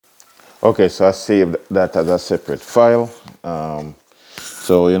Okay, so I saved that as a separate file.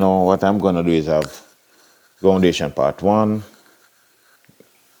 So you know what I'm gonna do is have Groundation Part 1,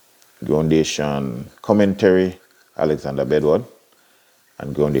 Groundation Commentary, Alexander Bedward,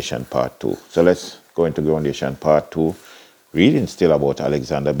 and Groundation Part 2. So let's go into Groundation Part 2, reading still about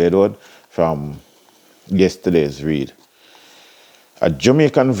Alexander Bedward from yesterday's read. A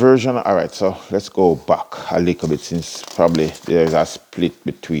Jamaican version. All right, so let's go back a little bit since probably there's a split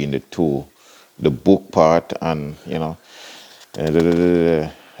between the two, the book part and, you know. All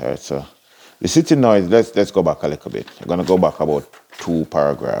right, so the city noise, let's go back a little bit. I'm going to go back about 2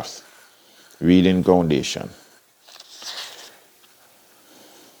 paragraphs. Reading Groundation.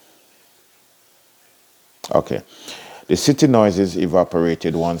 Okay. The city noises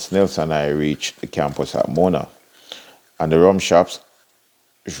evaporated once Nelson and I reached the campus at Mona, and the rum shop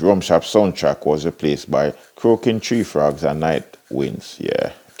soundtrack was replaced by croaking tree frogs and night winds.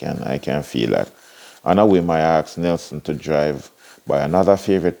 Yeah, I can feel that. On a whim, I asked Nelson to drive by another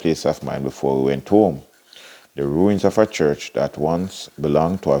favorite place of mine before we went home, the ruins of a church that once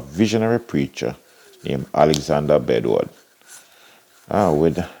belonged to a visionary preacher named Alexander Bedward.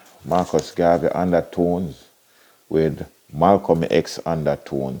 With Marcus Garvey undertones, with Malcolm X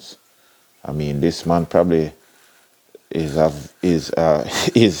undertones. I mean, this man probably is a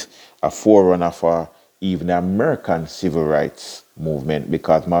is a forerunner for even the American civil rights movement,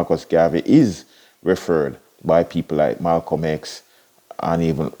 because Marcus Garvey is referred by people like Malcolm X and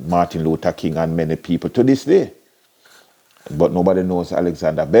even Martin Luther King and many people to this day. But nobody knows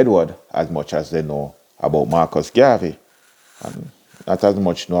Alexander Bedward as much as they know about Marcus Garvey. And not as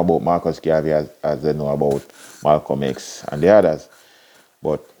much know about Marcus Garvey as they know about Malcolm X and the others.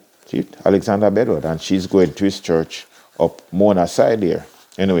 But see, Alexander Bedward, and she's going to his church up Mona side there.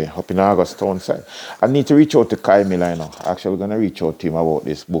 Anyway, up in Augustown side. I need to reach out to Kai Miller now. Actually, going to reach out to him about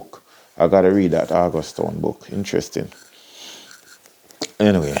this book. I got to read that Augustown book. Interesting.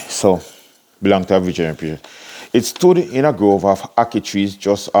 Anyway, so, belong to a visionary period. It stood in a grove of ackee trees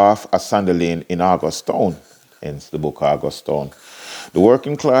just off a sandy lane in Augustown, hence the book Augustown. The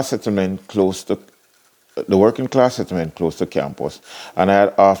working class settlement close to campus, and I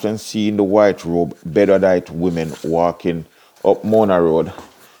had often seen the white-robed Bedouinite women walking up Mona Road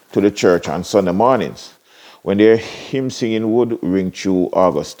to the church on Sunday mornings, when their hymn singing would ring through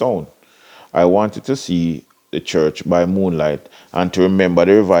Augustown. I wanted to see the church by moonlight and to remember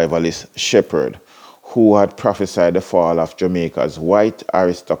the revivalist shepherd who had prophesied the fall of Jamaica's white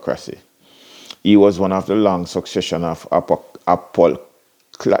aristocracy. He was one of the long succession of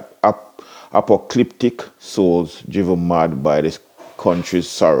apocalyptic souls driven mad by the country's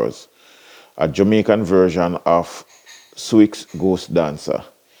sorrows, a Jamaican version of Swick's Ghost Dancer.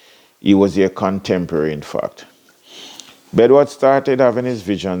 He was their contemporary, in fact. Bedward started having his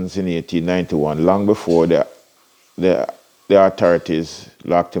visions in 1891, long before the authorities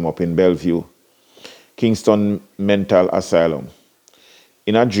locked him up in Bellevue, Kingston Mental Asylum.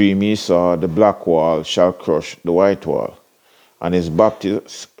 In a dream, he saw the black wall shall crush the white wall, and his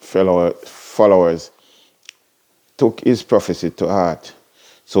Baptist followers took his prophecy to heart.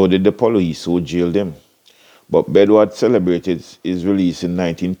 So did the police who jailed him. But Bedward celebrated his release in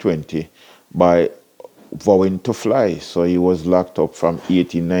 1920 by vowing to fly. So he was locked up from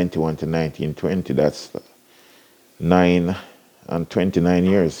 1891 to 1920. That's 9 and 29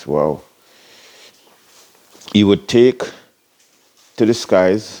 years. Wow. He would take to the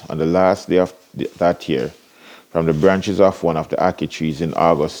skies on the last day of that year from the branches of one of the ackee trees in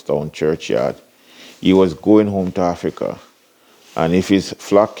Augustown churchyard. He was going home to Africa, and if his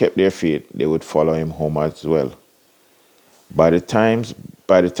flock kept their faith, they would follow him home as well. By the time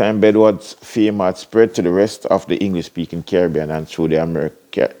Bedward's fame had spread to the rest of the English-speaking Caribbean and through the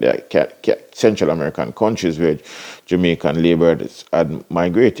Central American countries where Jamaican laborers had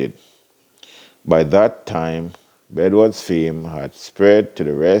migrated. By that time, Bedward's fame had spread to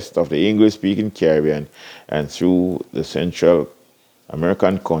the rest of the English-speaking Caribbean and through the Central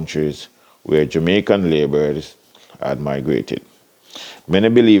American countries where Jamaican laborers had migrated. Many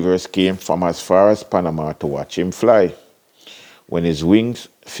believers came from as far as Panama to watch him fly. When his wings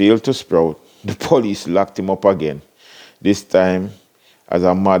failed to sprout, the police locked him up again, this time as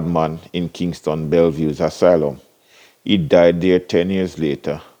a madman in Kingston Bellevue's asylum. He died there 10 years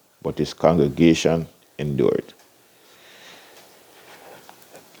later, but his congregation endured.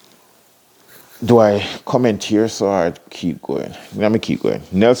 Do I comment here so I keep going? Let me keep going.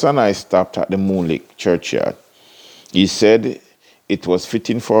 Nelson and I stopped at the Moon Lake churchyard. He said it was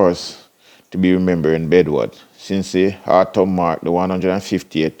fitting for us to be remembering Bedward, since the autumn marked the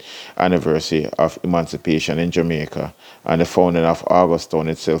 150th anniversary of emancipation in Jamaica and the founding of Augustown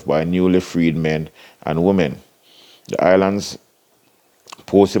itself by newly freed men and women. The island's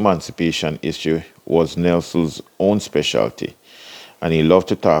post-emancipation history was Nelson's own specialty, and he loved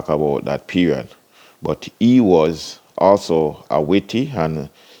to talk about that period. But he was also a witty and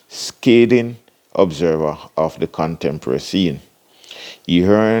scathing observer of the contemporary scene. He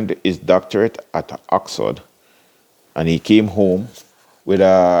earned his doctorate at Oxford, and he came home with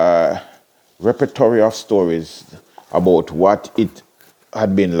a repertoire of stories about what it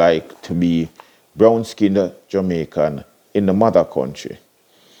had been like to be brown-skinned Jamaican in the mother country.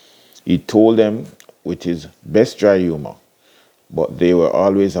 He told them with his best dry humor, but they were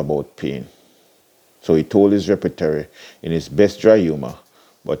always about pain. So he told his repertoire in his best dry humor,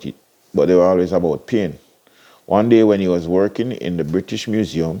 but they were always about pain. One day when he was working in the British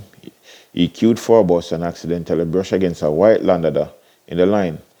Museum, he queued for a bus and accidentally brushed against a white landowner in the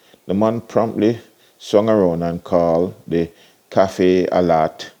line. The man promptly swung around and called the Cafe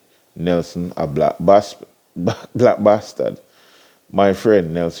Alat Nelson a black bastard. My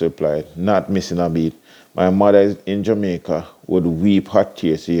friend, Nelson replied, not missing a beat. My mother in Jamaica would weep hot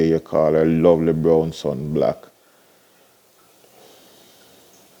tears to hear you call her lovely brown son black.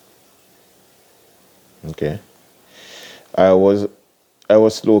 Okay. I was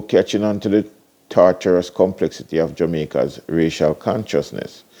slow catching on to the torturous complexity of Jamaica's racial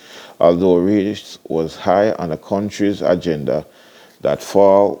consciousness. Although race was high on the country's agenda, that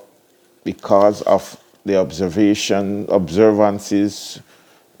fall because of the observances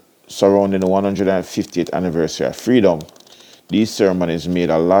surrounding the 150th anniversary of freedom, these ceremonies made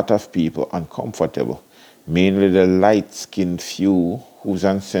a lot of people uncomfortable, mainly the light-skinned few whose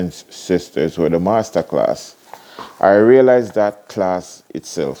ancestors were the master class. I realized that class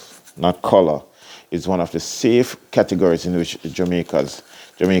itself, not color, is one of the safe categories in which Jamaicans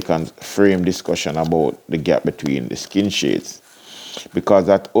frame discussion about the gap between the skin shades. Because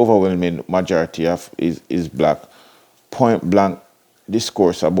that overwhelming majority is black, point-blank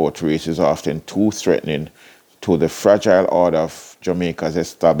discourse about race is often too threatening to the fragile order of Jamaica's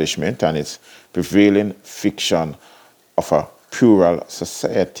establishment and its prevailing fiction of a plural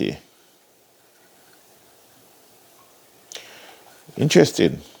society.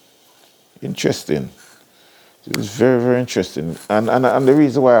 Interesting. It's very, very interesting. And the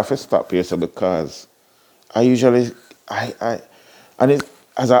reason why I have to stop here is because I usually, as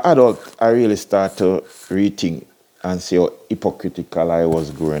an adult, I really start to rethink and see how hypocritical I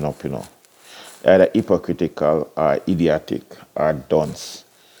was growing up, Either hypocritical or idiotic or dunce.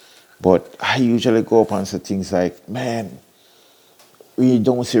 But I usually go up and say things like, man, we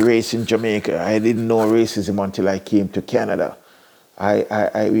don't see race in Jamaica. I didn't know racism until I came to Canada.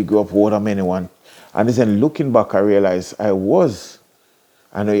 We grew up older than anyone. And then looking back, I realized I would say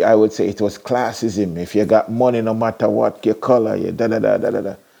it was classism. If you got money, no matter what, your color, your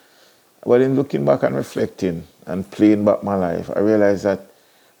da-da-da. But in looking back and reflecting and playing back my life, I realized that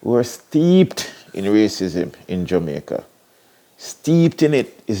we were steeped in racism in Jamaica. Steeped in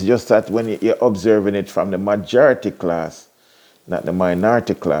it. It's just that when you're observing it from the majority class, not the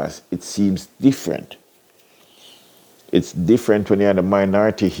minority class, it seems different. It's different when you're the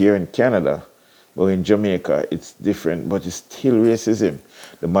minority here in Canada, but in Jamaica, it's different, but it's still racism.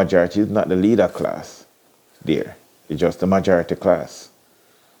 The majority is not the leader class there. It's just the majority class.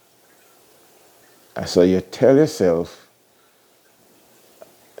 And so you tell yourself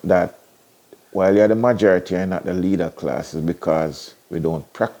that while you're the majority and not the leader class, is because we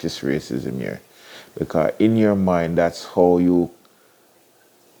don't practice racism here. Because in your mind, that's how you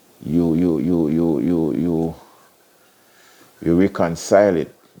reconcile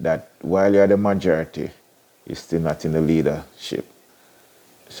it, that while you're the majority, you're still not in the leadership.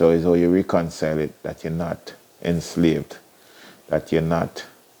 So it's how you reconcile it, that you're not enslaved, that you're not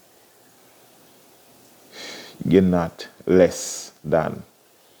less than.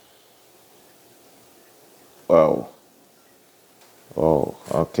 Wow. Oh,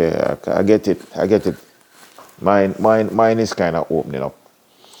 okay, I get it. Mine is kind of opening up.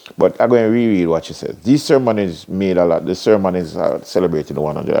 But I'm going to reread what she says. These ceremonies made a lot. The ceremonies are celebrating the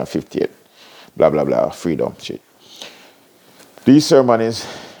 150th, blah, blah, blah, freedom shit. These ceremonies,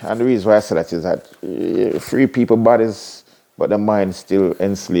 and the reason why I say that is that free people bodies, but the mind still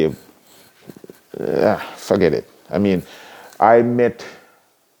enslaved. Forget it. I mean, I met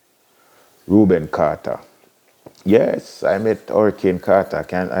Reuben Carter. Yes, I met Hurricane Carter.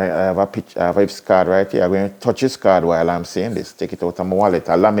 I have a picture, I have his card right here. I'm going to touch his card while I'm saying this. Take it out of my wallet.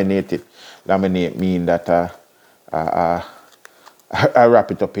 I laminate it. Laminate mean that I wrap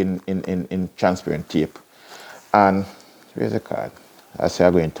it up in transparent tape. And where's the card? I say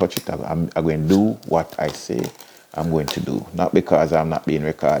I'm going to touch it. I'm going to do what I say I'm going to do. Not because I'm not being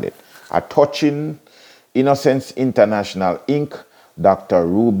recorded. I'm touching Innocence International Inc., Dr.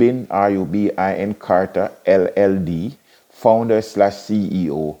 Rubin, Rubin Carter, LLD, founder slash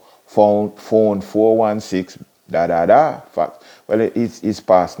CEO, phone 416, fact. Well, it's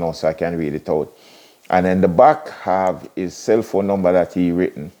past now, so I can read it out. And then the back have his cell phone number that he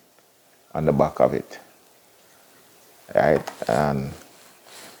written on the back of it. Right? And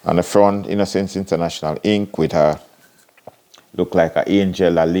on the front, Innocence International Inc. with her, look like an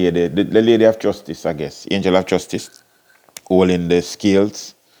angel, a lady, the lady of justice, I guess. Angel of justice, holding the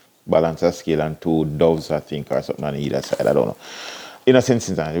scales, balance of scale, and two doves, I think, or something on either side, I don't know. Innocence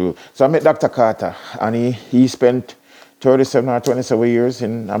International. So I met Dr. Carter, and he spent 37 or 27 years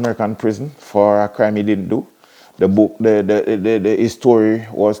in American prison for a crime he didn't do. The book, his story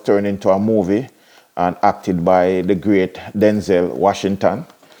was turned into a movie and acted by the great Denzel Washington.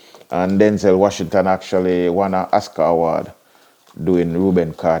 And Denzel Washington actually won an Oscar award doing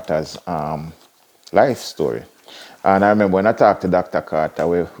Rubin Carter's life story. And I remember when I talked to Dr. Carter,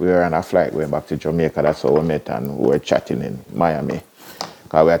 we were on a flight going back to Jamaica. That's how we met, and we were chatting in Miami.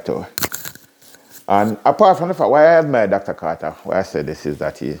 And apart from the fact, why I admire Dr. Carter, why I said this is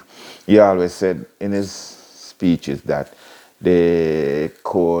that he always said in his speeches that they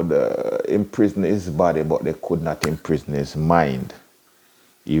could imprison his body, but they could not imprison his mind.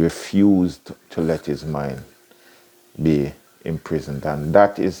 He refused to let his mind be imprisoned. And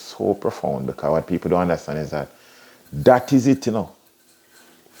that is so profound, because what people don't understand is that is it, you know.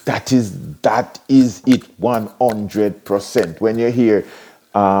 That is it 100%. When you hear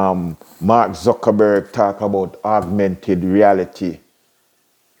Mark Zuckerberg talk about augmented reality,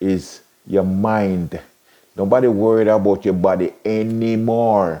 is your mind. Nobody worried about your body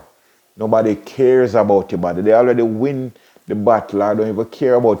anymore. Nobody cares about your body. They already win the battle. I don't even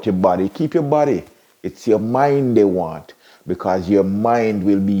care about your body. Keep your body. It's your mind they want, because your mind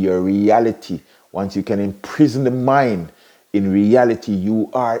will be your reality. Once you can imprison the mind, in reality, you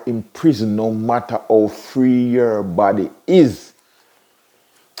are imprisoned no matter how free your body is.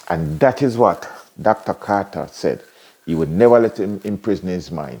 And that is what Dr. Carter said. He would never let him imprison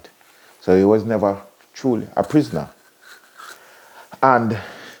his mind. So he was never truly a prisoner. And,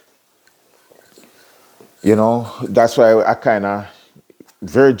 you know, that's why I kind of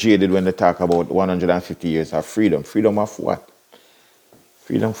very jaded when they talk about 150 years of freedom. Freedom of what?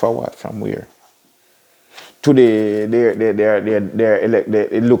 Freedom for what? From where? Today,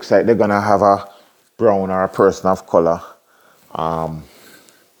 it looks like they're going to have a brown or a person of color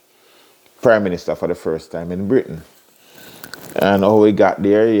prime minister for the first time in Britain. And how we got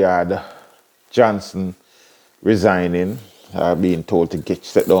there, you had Johnson resigning, being told to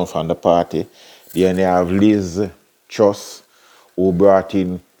sit down from the party. Then you have Liz Truss, who brought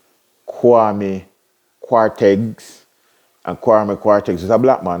in Kwame Kwarteng. And Kwame Kwarteng is a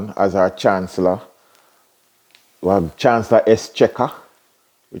black man as our chancellor. We have Chancellor Exchequer,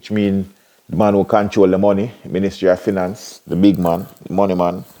 which means the man who control the money, Ministry of Finance, the big man, the money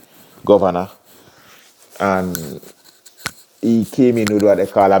man, governor. And he came in with what they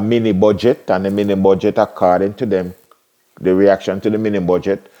call a mini budget, and the mini budget, according to them, the reaction to the mini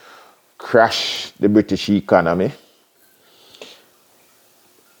budget crashed the British economy.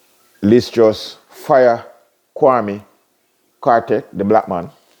 Liz Truss fire Kwame Kwarteng, the black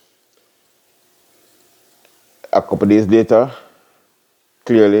man. A couple of days later,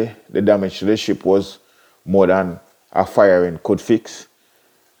 clearly the damage to the ship was more than a firing could fix.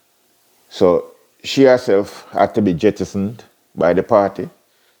 So she herself had to be jettisoned by the party.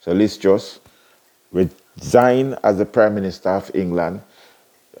 So Liz Truss resigned as the Prime Minister of England,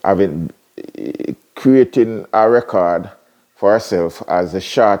 creating a record for herself as the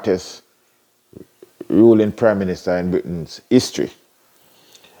shortest ruling Prime Minister in Britain's history.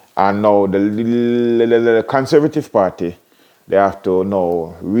 And now the Conservative Party, they have to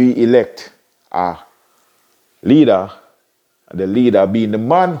now re-elect a leader, the leader being the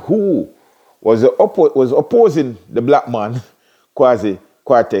man who was opposing the black man, Kwame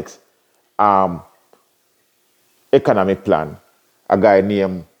Kwarteng's economic plan. A guy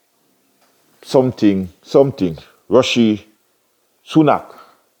named something, Rishi Sunak.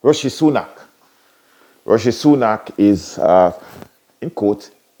 Rishi Sunak is, in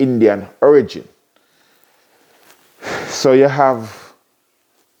quotes, Indian origin. So you have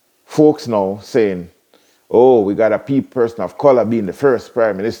folks now saying, oh, we got a person of color being the first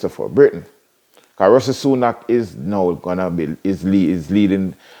prime minister for Britain. Because Rishi Sunak is now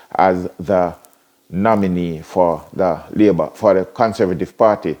leading as the nominee for the Conservative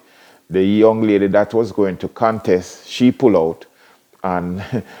Party. The young lady that was going to contest, she pulled out. And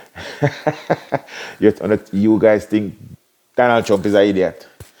you guys think Donald Trump is an idiot.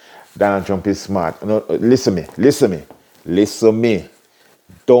 Donald Trump is smart. No, listen me, listen me, listen me.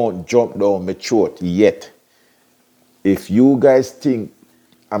 Don't jump down my throat yet. If you guys think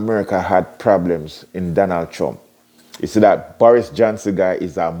America had problems in Donald Trump, you see that Boris Johnson guy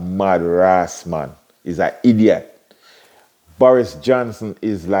is a mad ass man. He's an idiot. Boris Johnson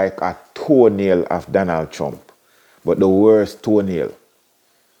is like a toenail of Donald Trump, but the worst toenail.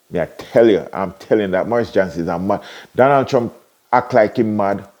 I tell you, I'm telling that Boris Johnson is a mad. Donald Trump act like him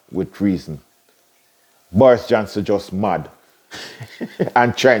mad with reason. Boris Johnson just mad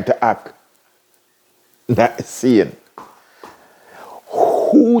and trying to act not seeing.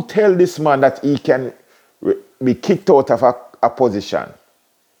 Who tell this man that he can be kicked out of a position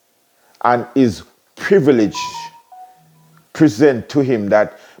and is privileged present to him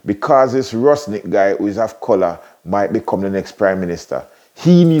that because this Rosnick guy who is of color might become the next prime minister,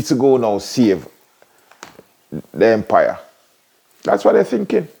 he needs to go now save the empire? That's what they're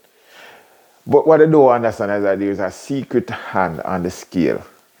thinking. But what they don't understand is that there is a secret hand on the scale.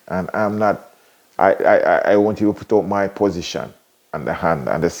 And I'm not, I want you to put out my position on the hand,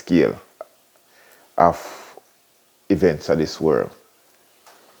 on the scale of events of this world.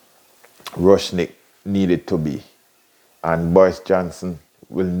 Rosnick needed to be. And Boris Johnson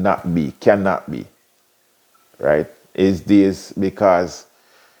will not be, cannot be. Right? Is this because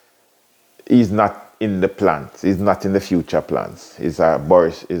he's not in the plans. He's not in the future plans. He's a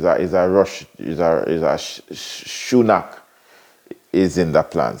Boris. Is a Rush. Is a Sunak. Is in the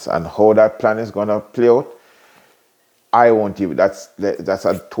plans, and how that plan is gonna play out, I won't even. That's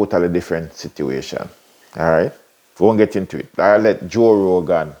a totally different situation. All right, we won't get into it. I'll let Joe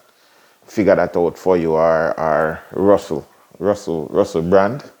Rogan figure that out for you, or Russell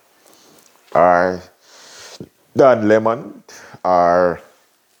Brand, or Don Lemon, or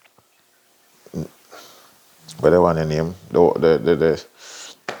what they want to name the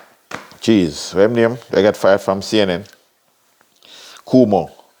cheese. What name? They got fired from CNN. Kumo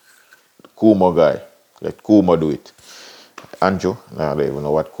guy. Let Kumo do it. Andrew, no, I don't even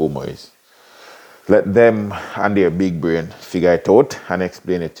know what Kumo is. Let them and their big brain figure it out and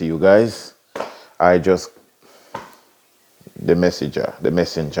explain it to you guys. The messenger.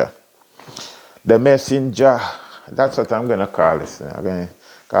 That's what I'm gonna call this. I'm gonna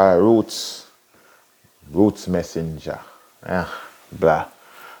call it Roots messenger. Blah.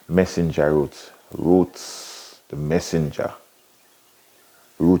 Messenger Roots the messenger.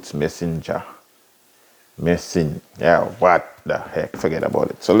 Roots messenger. Yeah, what the heck? Forget about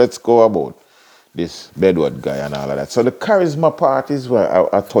it. So let's go about this Bedward guy and all of that. So the charisma part is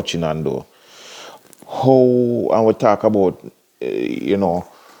where I'm touching on though. How, and we talk about,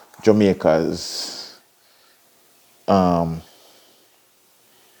 Jamaica's, I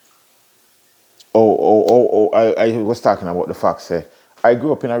was talking about the fact that I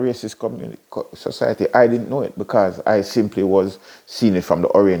grew up in a racist society. I didn't know it because I simply was seeing it from the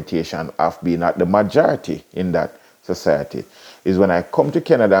orientation of being at the majority in that society. Is when I come to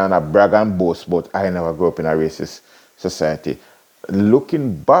Canada and I brag and boast, but I never grew up in a racist society.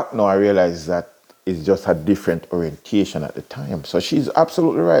 Looking back now, I realize that it's just a different orientation at the time. So she's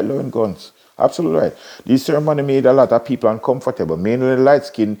absolutely right, Lauren Guns. Absolutely right. This ceremony made a lot of people uncomfortable, mainly the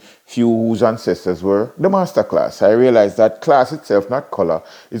light-skinned few whose ancestors were the master class. I realized that class itself, not color,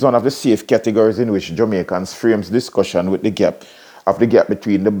 is one of the safe categories in which Jamaicans frames discussion with the gap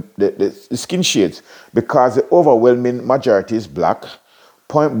between the skin shades, because the overwhelming majority is black.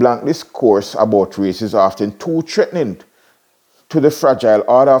 Point blank discourse about race is often too threatening to the fragile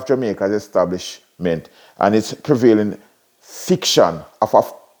order of Jamaica's establishment and its prevailing fiction of a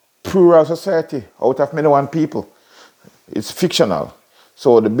plural society out of many one people. It's fictional.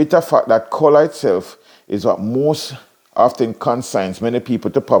 So the bitter fact that color itself is what most often consigns many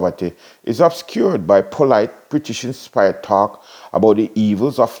people to poverty is obscured by polite British-inspired talk about the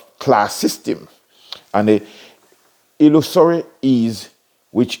evils of class system and the illusory ease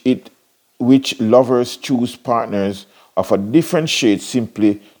which lovers choose partners of a different shade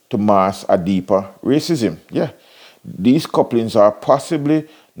simply to mask a deeper racism. Yeah, these couplings are possibly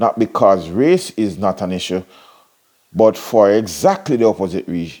not because race is not an issue, but for exactly the opposite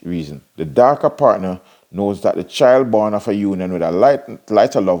reason. The darker partner knows that the child born of a union with a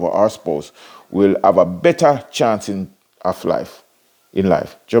lighter lover or spouse will have a better chance in life.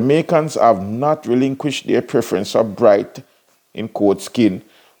 Jamaicans have not relinquished their preference for bright, in quotes, skin,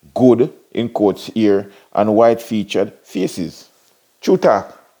 good, in quotes, ear, and white-featured faces. True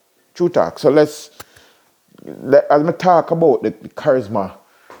talk. So as we talk about the charisma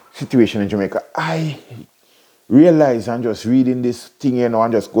situation in Jamaica. I realize I'm just reading this thing here now,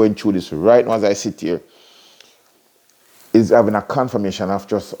 I'm just going through this right now as I sit here, is having a confirmation of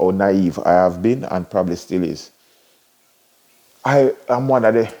just how naive I have been and probably still is. I am one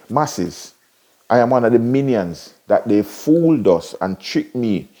of the masses. I am one of the minions that they fooled us and tricked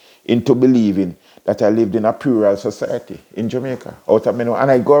me into believing that I lived in a plural society in Jamaica. Out of many,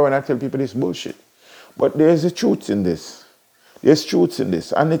 and I go around and tell people this bullshit. But there's a truth in this. There's truth in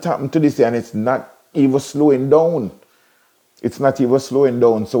this. And it happened to this day, and it's not even slowing down. It's not even slowing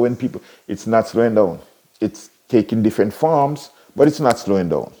down. So when people, it's not slowing down. It's taking different forms, but it's not slowing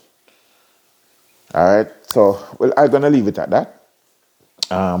down. All right. So, well, I'm going to leave it at that.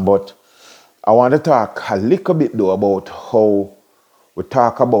 But I want to talk a little bit, though, about how we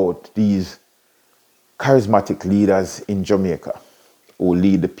talk about these charismatic leaders in Jamaica who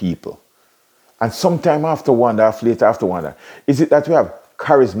lead the people. And sometime after wonder, later after wonder, is it that we have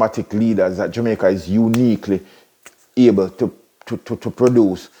charismatic leaders that Jamaica is uniquely able to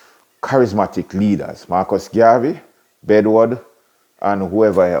produce charismatic leaders? Marcus Garvey, Bedward, and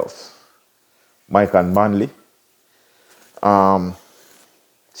whoever else. Mike and Manley.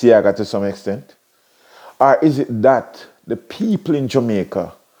 Siaga to some extent. Or is it that the people in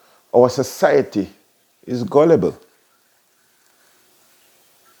Jamaica, our society, is gullible?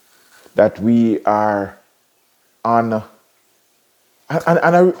 That we are on,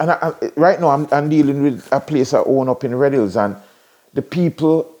 right now I'm dealing with a place I own up in Red Hills, and the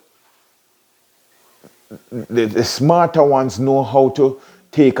people, the smarter ones know how to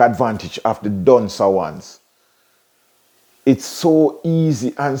take advantage of the duncer ones. It's so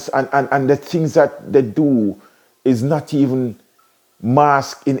easy, and the things that they do is not even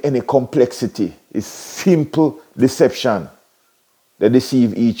masked in any complexity. It's simple deception they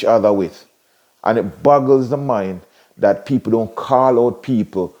deceive each other with. And it boggles the mind that people don't call out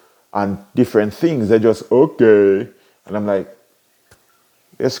people on different things. They're just, okay. And I'm like,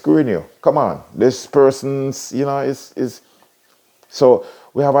 they're screwing you. Come on. This person's, is. So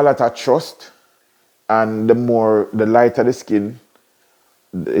we have a lot of trust. And the lighter the skin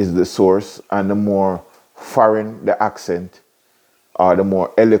is the source, and the more foreign the accent, or the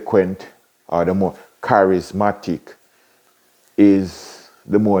more eloquent, or the more charismatic is,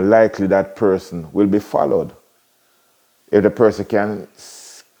 the more likely that person will be followed. If the person can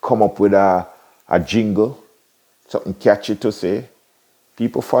come up with a jingle, something catchy to say,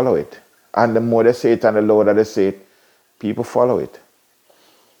 people follow it. And the more they say it and the louder they say it, people follow it.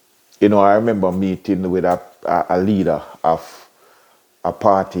 I remember meeting with a leader of a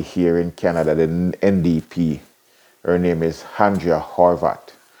party here in Canada, the NDP. Her name is Andrea Horwath.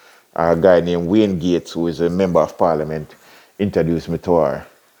 A guy named Wayne Gates, who is a member of parliament, introduced me to her.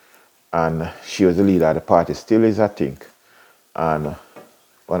 And she was the leader of the party, still is, I think. And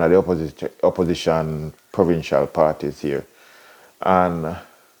one of the opposition provincial parties here. And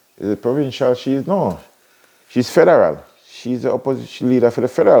is it provincial? She's federal. She's the opposition leader for the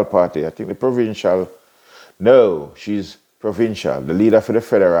federal party. I think the provincial, no, she's provincial. The leader for the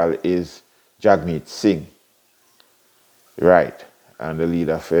federal is Jagmeet Singh. Right. And the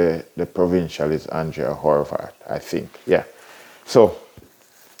leader for the provincial is Andrea Horwath, I think. Yeah. So,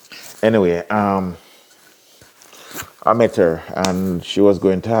 anyway, I met her, and she was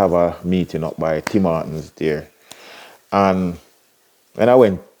going to have a meeting up by Tim Hortons there. And when I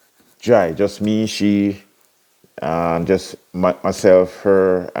went dry, just me, she, just myself,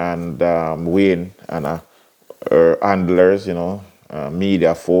 her, and Wayne, and her handlers,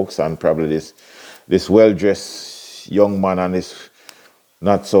 media folks, and probably this well-dressed young man and this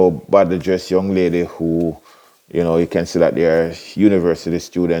not so badly dressed young lady who, you can see that they are university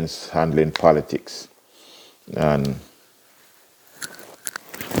students handling politics. And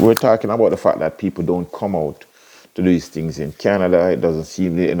we're talking about the fact that people don't come out to do these things in Canada. It doesn't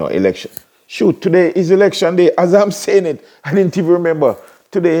seem, election. Shoot, today is election day. As I'm saying it, I didn't even remember.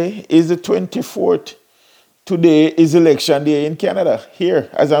 Today is the 24th. Today is election day in Canada, here,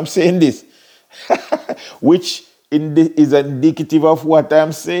 as I'm saying this. Which is indicative of what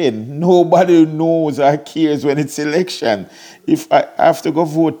I'm saying. Nobody knows or cares when it's election. If I have to go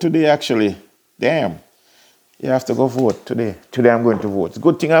vote today, actually, damn. You have to go vote today. Today I'm going to vote. It's a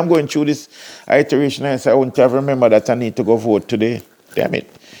good thing I'm going through this iteration, and so I wouldn't have remembered that I need to go vote today. Damn it.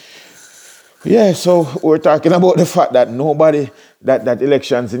 Yeah, so we're talking about the fact that that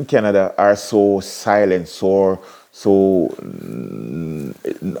elections in Canada are so silent, so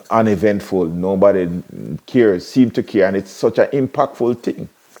uneventful. Nobody seems to care, and it's such an impactful thing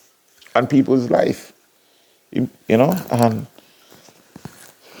on people's life. And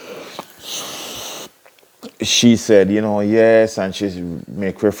she said, yes, and she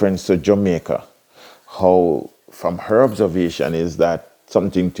make reference to Jamaica. How, from her observation, is that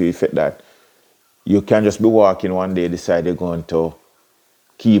something to effect that you can just be walking one day, decide you're going to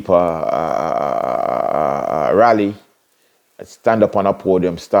keep a rally, stand up on a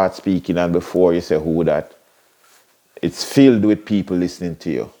podium, start speaking, and before you say who that, it's filled with people listening to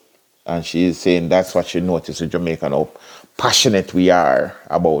you. And she is saying that's what she noticed in Jamaica, how passionate we are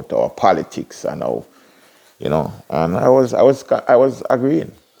about our politics and how, And I was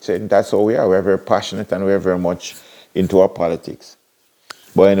agreeing, saying that's how we are. We're very passionate and we're very much into our politics.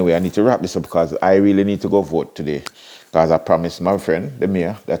 But anyway, I need to wrap this up because I really need to go vote today. Because I promised my friend, the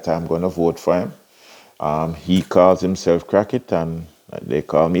mayor, that I'm going to vote for him. He calls himself Crackett and they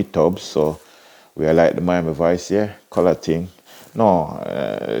call me Tubbs. So we are like the Miami Vice here, color thing.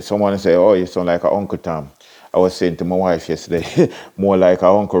 No, someone say, oh, you sound like a Uncle Tom. I was saying to my wife yesterday, more like a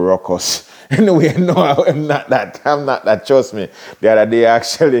Uncle Ruckus. Anyway, no, I'm not that. I'm not that. Trust me. The other day,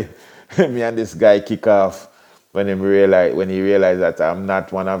 actually, me and this guy kick off when he realized that I'm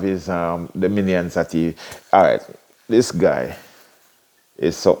not one of his the minions that he. All right, this guy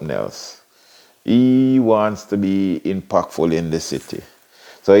is something else. He wants to be impactful in the city,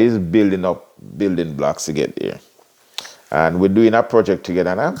 so he's building up building blocks to get there. And we're doing a project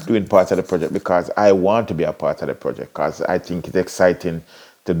together, and I'm doing part of the project because I want to be a part of the project because I think it's exciting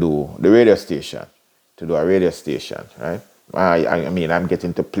to do the radio station, to do a radio station, right? I mean, I'm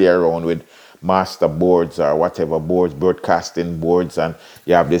getting to play around with master boards or whatever boards, broadcasting boards, and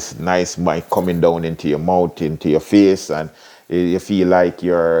you have this nice mic coming down into your mouth, into your face, and you feel like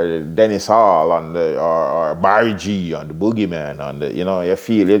you're Dennis Hall on or Barry G on the Boogeyman on the, you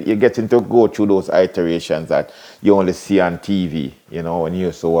feel you're getting to go through those iterations that you only see on TV, when you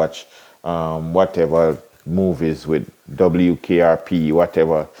used to watch whatever movies with WKRP,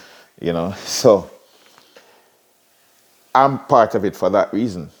 whatever, So I'm part of it for that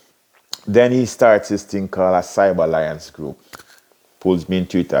reason. Then he starts this thing called a Cyber Alliance Group, pulls me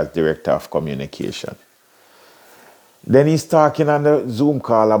into it as Director of Communication. Then he's talking on the Zoom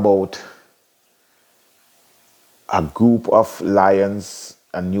call about a group of Lions,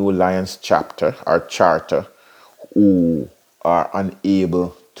 a new Lions chapter or charter, who are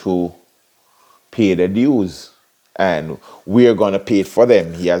unable to pay the dues. And we're going to pay it for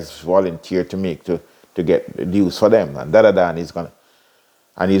them. He has volunteered to get the dues for them. And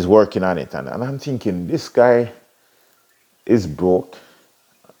and he's working on it. And I'm thinking, this guy is broke.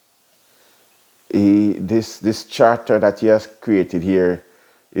 This charter that he has created here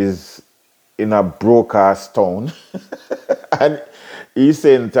is in a broke-ass town. And he's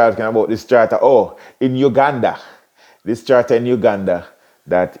talking about this charter, in Uganda. This charter in Uganda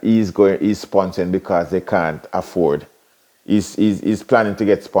that he's sponsoring because they can't afford. He's planning to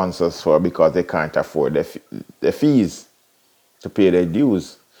get sponsors for because they can't afford the fees to pay their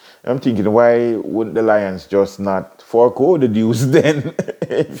dues. I'm thinking, why wouldn't the Lions just not forego the dues then?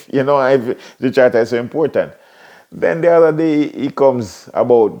 if the charter is so important. Then the other day, he comes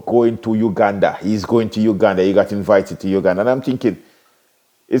about going to Uganda. He's going to Uganda. He got invited to Uganda. And I'm thinking,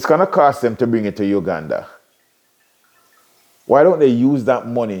 it's going to cost them to bring it to Uganda. Why don't they use that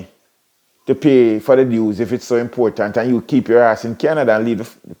money to pay for the dues if it's so important, and you keep your ass in Canada and leave the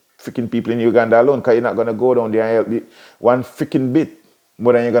freaking people in Uganda alone, because you're not going to go down there and help one freaking bit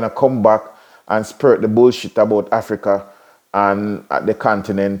more than you're going to come back and spurt the bullshit about Africa and the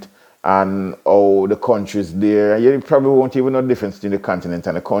continent and all the countries there. You probably won't even know the difference between the continent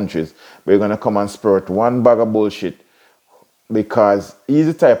and the countries, but you're going to come and spurt one bag of bullshit because he's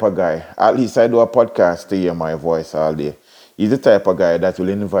the type of guy, at least I do a podcast to hear my voice all day. He's the type of guy that will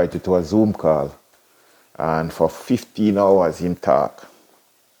invite you to a Zoom call and for 15 hours him talk.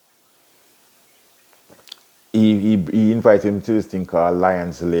 He invited him to this thing called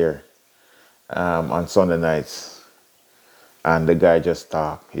Lion's Lair on Sunday nights. And the guy just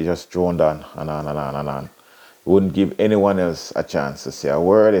talked. He just droned on and on and on and on. He wouldn't give anyone else a chance to say a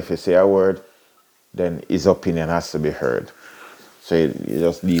word. If you say a word, then his opinion has to be heard. So you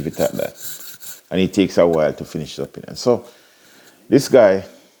just leave it at that. And it takes a while to finish his opinion. So this guy,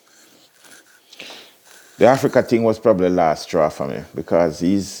 the Africa thing was probably the last straw for me because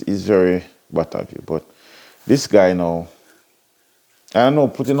he's very butt of you. But this guy now, I don't know,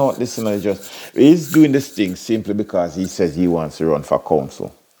 putting out this, he's doing this thing simply because he says he wants to run for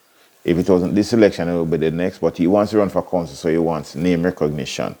council. If it wasn't this election, it would be the next, but he wants to run for council, so he wants name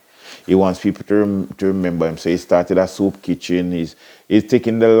recognition. He wants people to remember him. So he started a soup kitchen. He's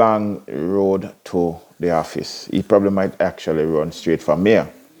taking the long road to the office. He probably might actually run straight for mayor.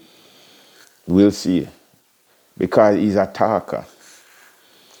 We'll see. Because he's a talker.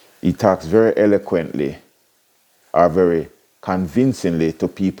 He talks very eloquently are very convincingly to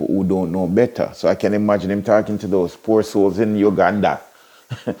people who don't know better. So I can imagine him talking to those poor souls in Uganda,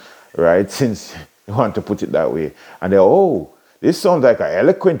 right? Since you want to put it that way. And they're, oh, this sounds like an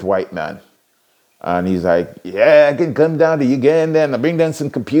eloquent white man. And he's like, yeah, I can come down to Uganda and I bring down some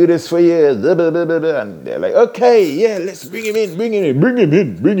computers for you. Blah, blah, blah, blah, blah. And they're like, okay, yeah, let's bring him in,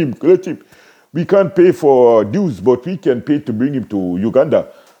 let him. We can't pay for dues, but we can pay to bring him to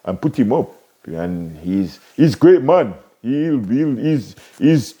Uganda and put him up. And he's great man.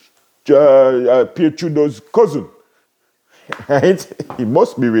 He's Pierre Trudeau's cousin. Right? He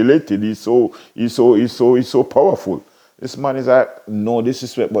must be related. He's so powerful. This man is like, no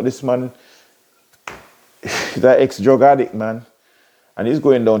disrespect, but this man, he's an ex-drug addict, man. And he's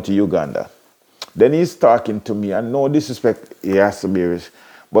going down to Uganda. Then he's talking to me, and no disrespect, he has to be rich.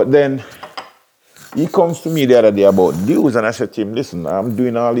 But then he comes to me the other day about deals, and I said to him, listen, I'm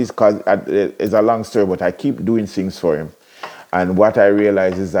doing all these, because it's a long story, but I keep doing things for him. And what I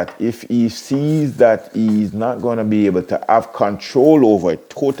realize is that if he sees that he's not going to be able to have control over it,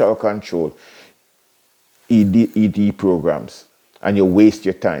 total control, he deprograms, and you waste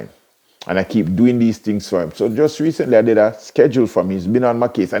your time. And I keep doing these things for him. So just recently I did a schedule for him. He's been on my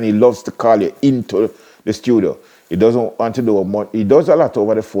case, and he loves to call you into the studio. He doesn't want to do much. He does a lot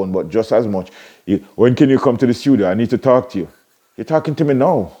over the phone, but just as much. When can you come to the studio? I need to talk to you. You're talking to me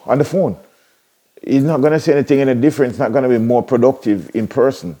now on the phone. He's not going to say anything any different. It's not going to be more productive in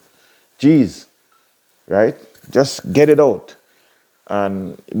person. Jeez, right? Just get it out.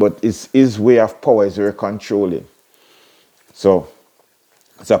 But it's his way of power is very controlling. So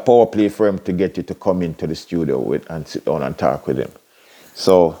it's a power play for him to get you to come into the studio and sit down and talk with him.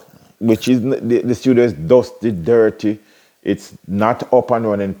 So, which is, the studio is dusty, dirty. It's not up and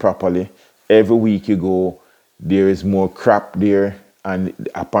running properly. Every week you go, there is more crap there, and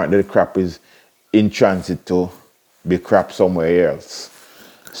apparently the crap is in transit to be crap somewhere else.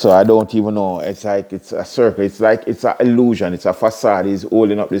 So I don't even know. It's like it's a circle. It's like it's an illusion. It's a facade. He's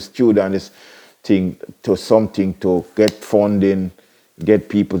holding up the studio and this thing to something to get funding, get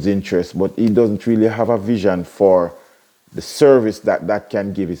people's interest, but he doesn't really have a vision for the service that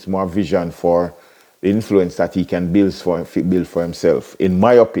can give. It's more vision for the influence that he can build for himself, in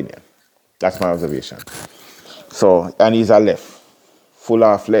my opinion. That's my observation. So, and he's a left, full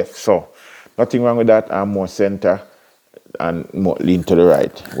off left. So, nothing wrong with that. I'm more center and more lean to the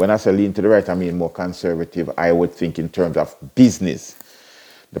right. When I say lean to the right, I mean more conservative. I would think in terms of business,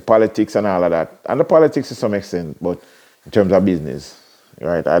 the politics and all of that, and the politics to some extent, but in terms of business,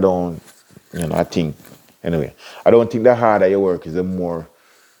 right? I don't think the harder you work is the more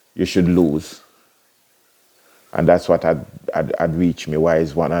you should lose. And that's what I'd reach me, why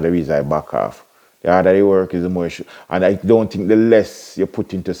is one of the reasons I back off. The harder you work is the more you should. And I don't think the less you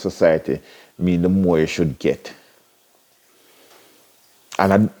put into society mean the more you should get.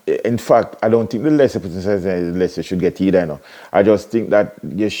 And in fact, I don't think the less you put into society, the less you should get either. No. I just think that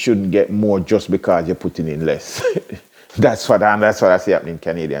you shouldn't get more just because you're putting in less. That's what I see happening in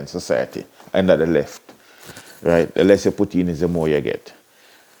Canadian society and at the left. Right? The less you put in is the more you get.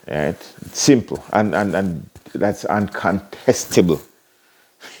 Right? It's simple. And that's uncontestable.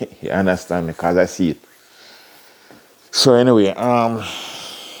 You understand me? Because I see it. So anyway, what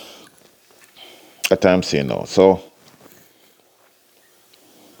I'm saying now. So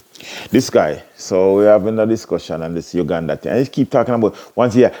this guy, so we're having a discussion on this Uganda thing. And he keep talking about,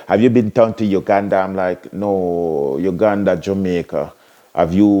 once here, have you been down to Uganda? I'm like, no, Uganda, Jamaica.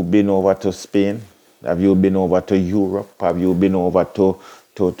 Have you been over to Spain? Have you been over to Europe? Have you been over to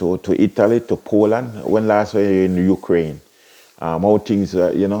Italy, to Poland? When last were you in Ukraine? How things,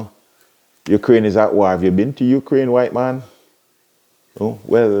 Ukraine is at war. Have you been to Ukraine, white man? Oh,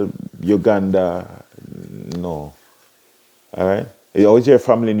 well, Uganda, no. All right? How is your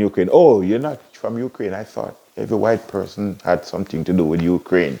family in Ukraine? Oh, you're not from Ukraine. I thought every white person had something to do with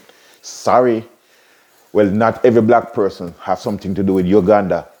Ukraine. Sorry. Well, not every black person has something to do with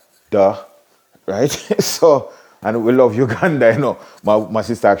Uganda. Duh. Right? So, and we love Uganda, My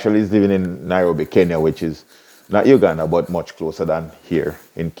sister actually is living in Nairobi, Kenya, which is not Uganda, but much closer than here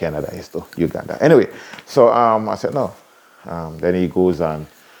in Canada is to Uganda. Anyway, so I said, no. Then he goes on.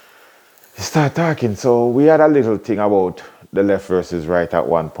 He started talking. So we had a little thing about the left versus right at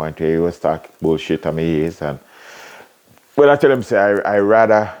one point where he was talking bullshit on me ears. And well, I tell him, say, I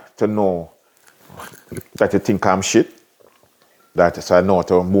rather to know that you think I'm shit, so I know how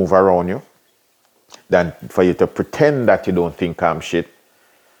to move around you, than for you to pretend that you don't think I'm shit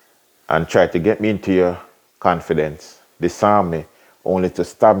and try to get me into your confidence, disarm me, only to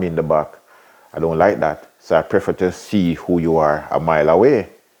stab me in the back. I don't like that. So I prefer to see who you are a mile away.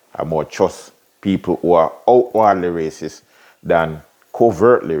 I more trust people who are outwardly racist than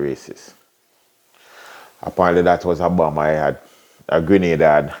covertly racist. Apparently that was a bomb I had, a grenade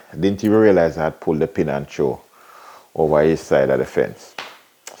I had. I didn't even realize I had pulled the pin and throw over his side of the fence.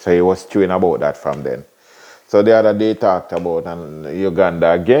 So he was chewing about that from then. So the other day talked about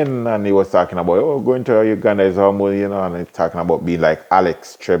Uganda again, and he was talking about, oh, going to Uganda is almost, and he's talking about being like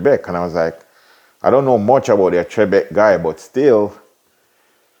Alex Trebek. And I was like, I don't know much about the Trebek guy, but still,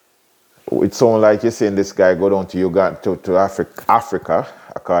 it sounds like you're saying this guy go down to Uganda, to Africa,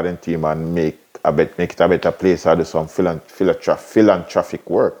 according to him, and make it a better place or do some philanthropic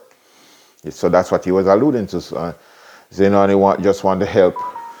work. So that's what he was alluding to. So, and he just want to help.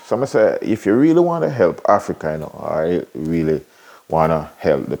 So I say, if you really want to help Africa, I really want to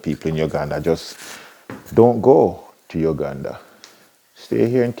help the people in Uganda, just don't go to Uganda. Stay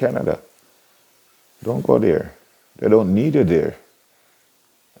here in Canada. Don't go there. They don't need you there.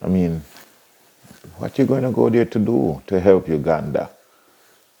 I mean, what you going to go there to do to help Uganda?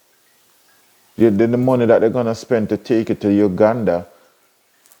 The money that they're going to spend to take it to Uganda,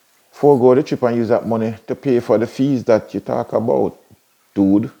 forego the trip and use that money to pay for the fees that you talk about,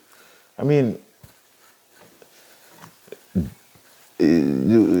 dude. I mean,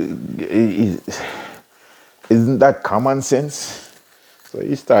 isn't that common sense? So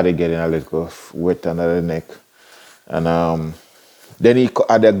he started getting a little wet under the neck. And then he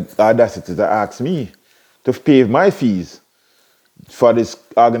had the audacity to ask me to pay my fees for this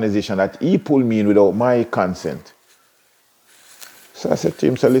organization that he pulled me in without my consent. So I said to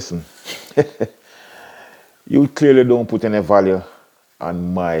him, so listen, you clearly don't put any value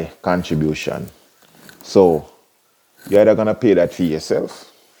on my contribution. So you're either going to pay that fee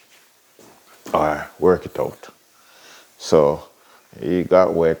yourself or work it out. So he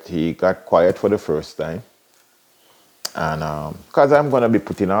got wet. He got quiet for the first time. And because I'm going to be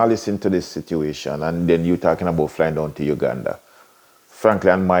putting all this into this situation, and then you talking about flying down to Uganda.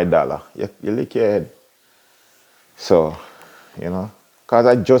 Frankly, on my dollar, you lick your head. So, because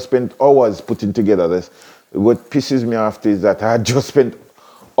I just spent hours putting together this. What pisses me off is that I just spent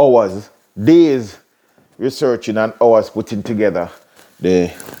hours, days, researching and hours putting together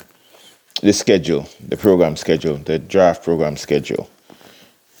the schedule, the program schedule, the draft program schedule.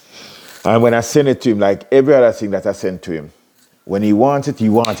 And when I send it to him, like every other thing that I send to him, when he wants it, he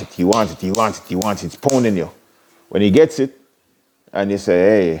wants it, he wants it, he wants it, he wants it, it's pounding you. When he gets it, and you say,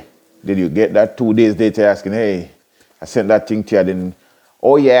 hey, did you get that? 2 days later, asking, hey, I sent that thing to you, I didn't.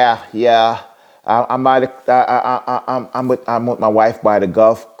 Oh, yeah. I'm with my wife by the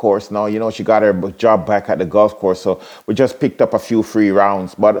golf course now. She got her job back at the golf course, so we just picked up a few free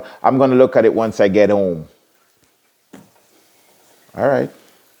rounds. But I'm going to look at it once I get home. All right.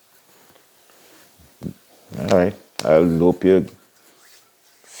 I'll hope you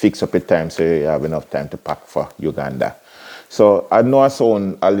fix up your time so you have enough time to pack for Uganda. So I know I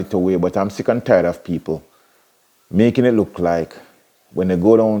sound a little way, but I'm sick and tired of people making it look like when they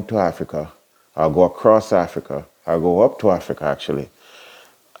go down to Africa, or go across Africa, or go up to Africa actually,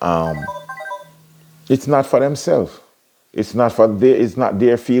 it's not for themselves. It's not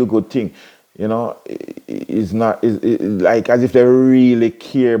their feel-good thing. It's not like as if they really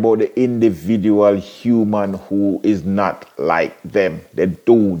care about the individual human who is not like them. They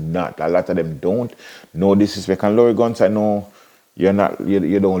do not. A lot of them don't. No disrespect. And Laurie Guns, I know you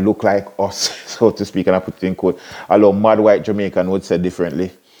don't look like us, so to speak, and I put it in quote. Although mad white Jamaican would say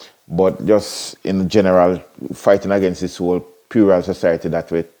differently. But just in general, fighting against this whole plural society that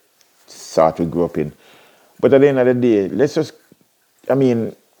we grew up in. But at the end of the day,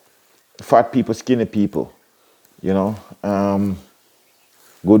 fat people, skinny people,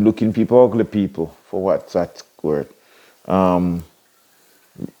 good-looking people, ugly people, for what's that word? I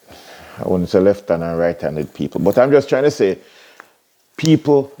wouldn't say left-handed and right-handed people, but I'm just trying to say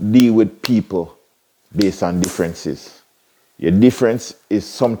people deal with people based on differences. Your difference is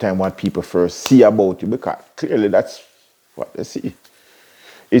sometimes what people first see about you, because clearly that's what they see.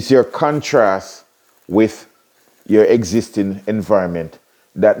 It's your contrast with your existing environment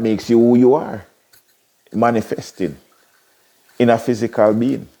that makes you who you are, manifesting in a physical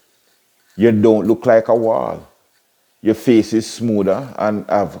being. You don't look like a wall. Your face is smoother and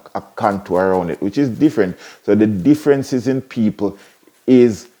have a contour around it, which is different. So the differences in people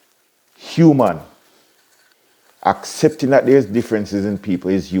is human. Accepting that there's differences in people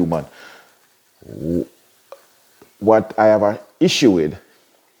is human. What I have an issue with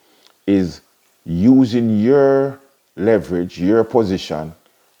is using your leverage, your position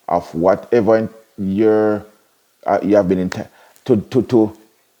of whatever you have been to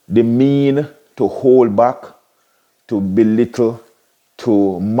demean, to hold back, to belittle,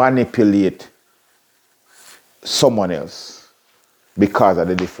 to manipulate someone else because of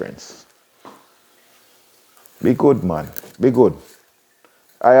the difference. Be good, man. Be good.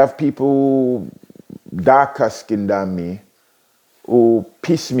 I have people darker skin than me who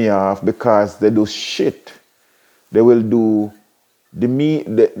piss me off because they do shit. They will do the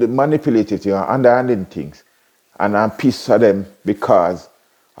manipulative thing, underhanded things. And I'm pissed at them because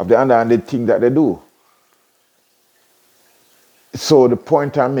of the underhanded thing that they do. So the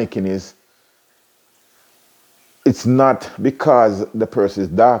point I'm making is, it's not because the person is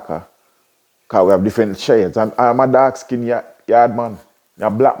darker, because we have different shades. I'm a dark skinned yard man, a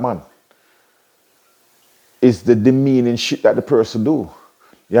black man. It's the demeaning shit that the person do.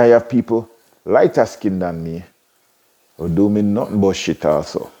 Yeah, you have people lighter skinned than me who do me nothing but shit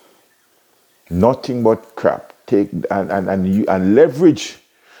also. Nothing but crap. Take and leverage.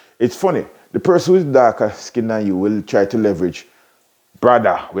 It's funny. The person who is darker skin than you will try to leverage.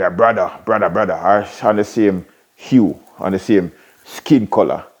 Brother, we are brother, are on the same hue, on the same skin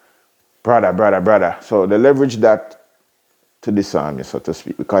color. Brother. So they leverage that to disarm you, so to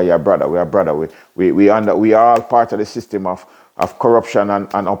speak, because you're brother, we are brother. We are all part of the system of corruption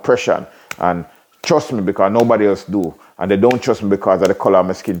and oppression. And trust me because nobody else do. And they don't trust me because of the color of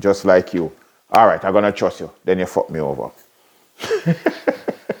my skin, just like you. All right, I'm gonna trust you. Then you fuck me over.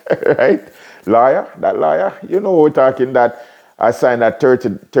 Right? That lawyer, you know we're talking that I signed that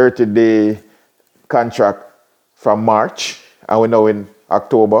 30-day contract from March, and we're now in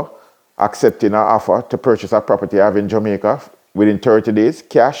October, accepting an offer to purchase a property I have in Jamaica within 30 days,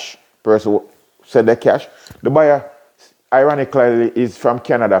 cash. Person said the cash. The buyer, ironically, is from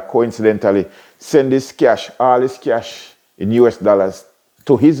Canada, coincidentally. Send this cash, all this cash in US dollars,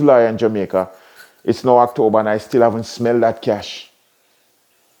 to his lawyer in Jamaica. It's now October and I still haven't smelled that cash.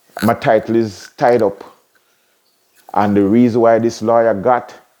 My title is tied up. And the reason why this lawyer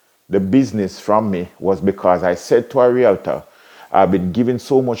got the business from me was because I said to a realtor, I've been giving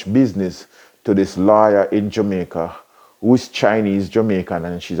so much business to this lawyer in Jamaica who is Chinese Jamaican,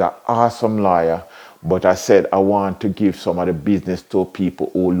 and she's an awesome lawyer. But I said I want to give some of the business to people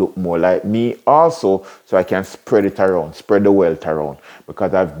who look more like me also, so I can spread it around, spread the wealth around.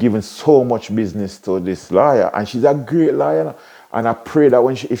 Because I've given so much business to this lawyer, and she's a great lawyer. And I pray that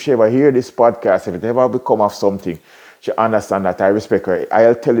if she ever hear this podcast, if it ever become of something, she understand that I respect her.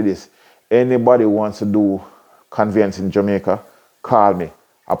 I'll tell you this, anybody wants to do conveyance in Jamaica, call me.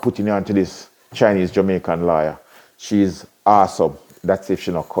 I'll put you on to this Chinese Jamaican lawyer. She's awesome. That's if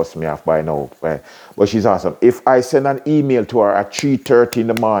she not cuss me off by now. But she's awesome. If I send an email to her at 3:30 in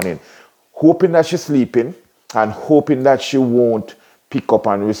the morning, hoping that she's sleeping and hoping that she won't pick up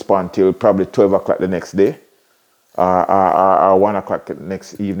and respond till probably 12 o'clock the next day, or 1 o'clock the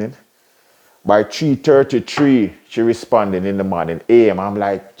next evening, by 3:33, she responding in the morning, AM. I'm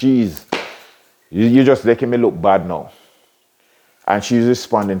like, geez, you're just making me look bad now. And she's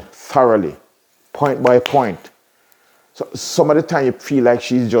responding thoroughly, point by point. So some of the time you feel like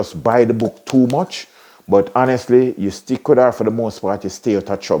she's just by the book too much, but honestly, you stick with her for the most part, you stay out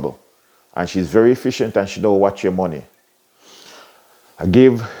of trouble. And she's very efficient and she don't watch your money. I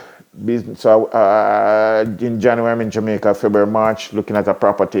give business, so in January I'm in Jamaica, February, March, looking at a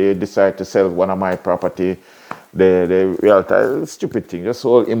property, decide to sell one of my property. The realtor, stupid thing, just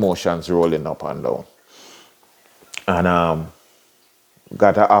all emotions rolling up and down. And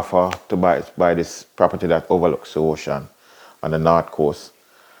got an offer to buy this property that overlooks the ocean on the north coast.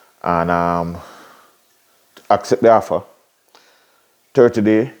 And accept the offer.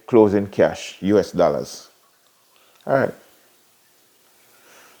 30-day closing cash, US dollars. All right.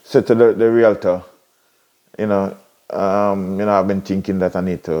 Said to the realtor, I've been thinking that I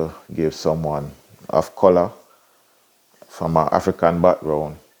need to give someone of color from an African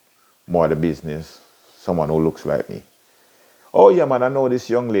background more the business, someone who looks like me. Oh yeah, man, I know this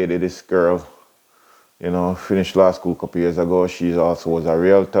young lady, this girl, finished law school a couple years ago. She also was a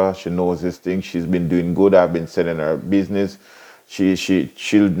realtor. She knows this thing. She's been doing good. I've been sending her business.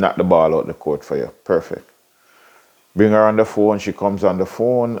 She'll knock the ball out the court for you. Perfect. Bring her on the phone. She comes on the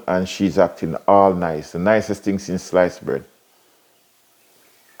phone and she's acting all nice. The nicest thing since sliced bread.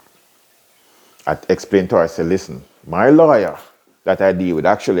 I explained to her, I said, listen, my lawyer that I deal with,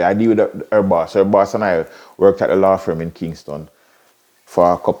 actually I deal with her boss. Her boss and I worked at a law firm in Kingston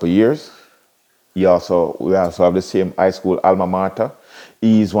for a couple of years. We also have the same high school alma mater.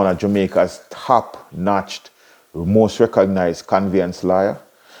 He's one of Jamaica's top-notch, most recognized conveyance lawyer.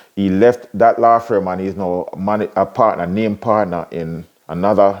 He left that law firm and he's now a named partner in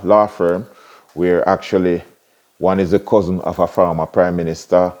another law firm where actually one is a cousin of a former prime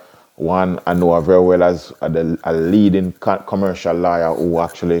minister. One I know very well as a leading commercial lawyer who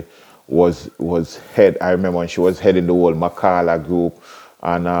actually was head. I remember when she was heading the whole Makala group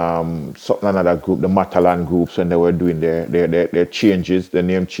and something another group, the Matalan groups, when they were doing their changes, the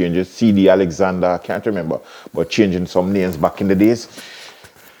name changes. CD Alexander, I can't remember, but changing some names back in the days.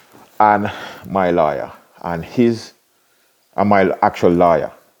 And my lawyer, and my actual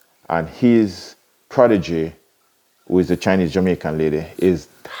lawyer, and his prodigy, who is a Chinese Jamaican lady, is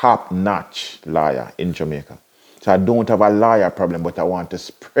top-notch lawyer in Jamaica. So I don't have a lawyer problem, but I want to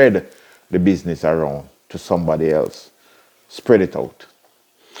spread the business around to somebody else. Spread it out.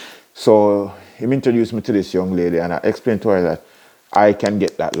 So he introduced me to this young lady, and I explained to her that I can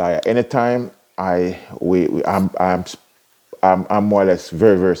get that lawyer anytime. I'm more or less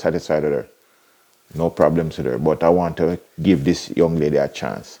very, very satisfied with her. No problems with her, but I want to give this young lady a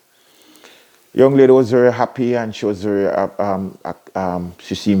chance. Young lady was very happy, and she was very,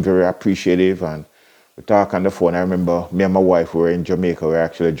 she seemed very appreciative, and we talked on the phone. I remember me and my wife were in Jamaica. We were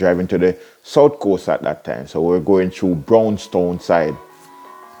actually driving to the south coast at that time, so we were going through Brownstone side.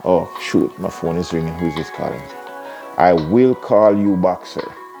 Oh shoot, my phone is ringing. Who is this calling? I will call you back, sir.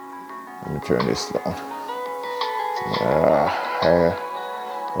 Let me turn this down.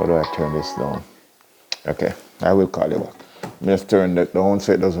 How do I turn this down? Okay, I will call you back. Just turn that down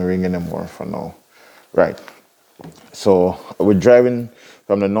so it doesn't ring anymore for now. Right. So we're driving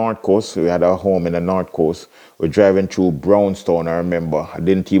from the North Coast. We had our home in the North Coast. We're driving through Brownstone. I remember. I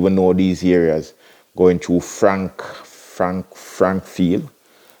didn't even know these areas. Going through Frankfield,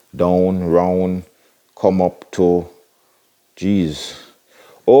 down, round, come up to,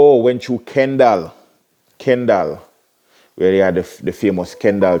 went through Kendall, where they had the famous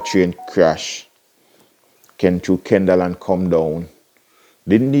Kendall train crash. Came through Kendall and come down.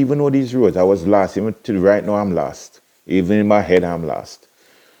 Didn't even know these roads. I was lost. Even till right now, I'm lost. Even in my head, I'm lost.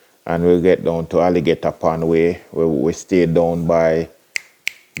 And we'll get down to Alligator Pond Way, where we stayed down by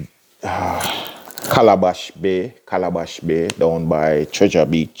Calabash Bay, down by Treasure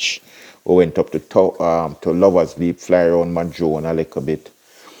Beach. We went up to Lover's Leap, fly around Madrone a little bit.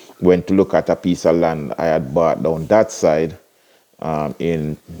 Went to look at a piece of land I had bought down that side. That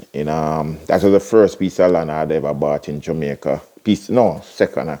was the first piece of land I had ever bought in Jamaica.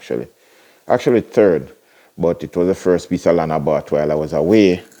 Second actually. Actually third. But it was the first piece of land I bought while I was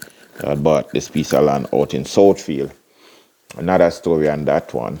away. I bought this piece of land out in Southfield. Another story on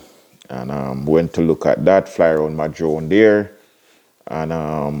that one. And went to look at that, fly around my drone there. And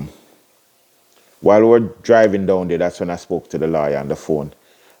while we were driving down there, that's when I spoke to the lawyer on the phone.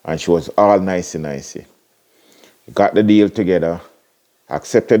 And she was all nicey. Got the deal together.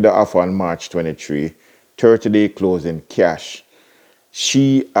 Accepted the offer on March 23. 30-day closing, cash.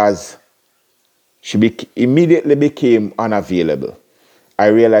 She immediately became unavailable. I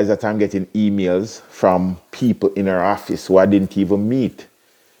realized that I'm getting emails from people in her office who I didn't even meet.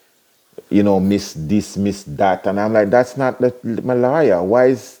 Miss this, miss that. And I'm like, that's not my lawyer. Why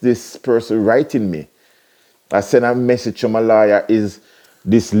is this person writing me? I sent a message to my lawyer, is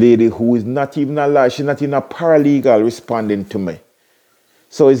this lady who is not even a lawyer, she's not even a paralegal, responding to me.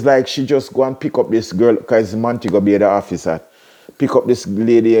 So it's like she just go and pick up this girl, because Montego Bay the office at. Pick up this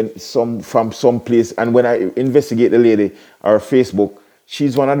lady from some place, and when I investigate the lady, her Facebook,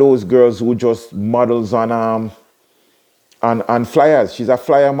 she's one of those girls who just models on flyers. She's a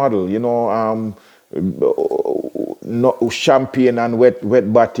flyer model, champagne and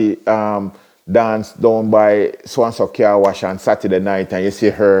wet body dance down by so-and-so car wash on Saturday night, and you see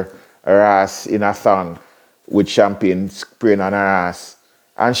her ass in a thong with champagne spraying on her ass.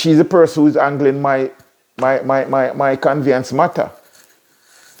 And she's the person who's angling my conveyance matter.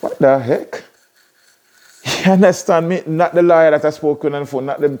 What the heck? You understand me? Not the lawyer that I spoke with on the phone,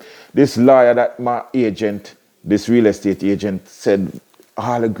 not this lawyer that my agent, this real estate agent, said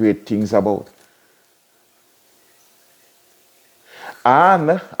all the great things about.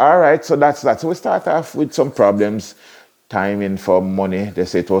 And, all right, so that's that. So we start off with some problems. Timing for money. They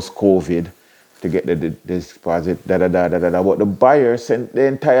say it was COVID to get the deposit, But the buyer sent the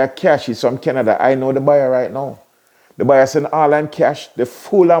entire cash. He's from Canada. I know the buyer right now. The buyer sent all in cash, the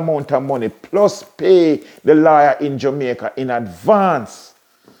full amount of money, plus pay the lawyer in Jamaica in advance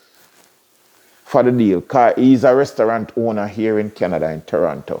for the deal. Because he's a restaurant owner here in Canada, in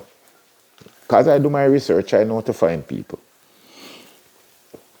Toronto. Because I do my research, I know how to find people.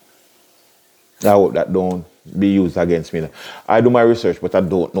 I hope that don't be used against me. I do my research, but I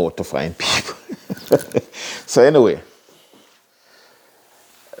don't know how to find people. So anyway,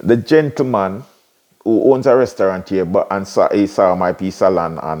 the gentleman who owns a restaurant here, he saw my piece of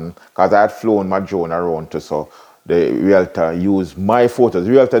land, and because I had flown my drone around too, so the realtor used my photos.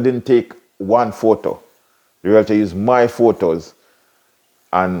 The realtor didn't take one photo. The realtor used my photos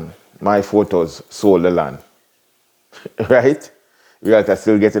and my photos sold the land. Right? Realtor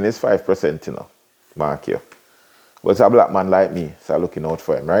still getting his 5%, Mark you. But a black man like me, so looking out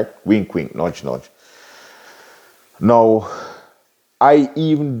for him, right? Wink, wink, nudge, nudge. Now, I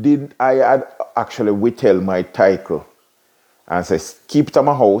had actually withheld my title and says, keep it at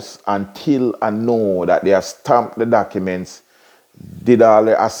my house until I know that they have stamped the documents, did all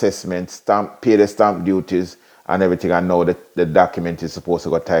the assessments, pay the stamp duties and everything. I know that the document is supposed to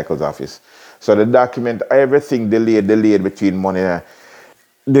go to title's office. So the document, everything delayed between money.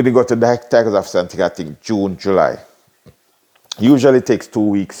 Did it go to the title's office until I think June, July. Usually it takes 2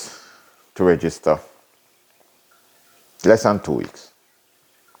 weeks to register. Less than 2 weeks.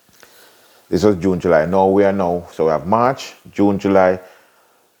 This was June, July. So we have March, June, July.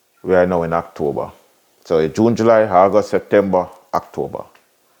 We are now in October. So June, July, August, September, October.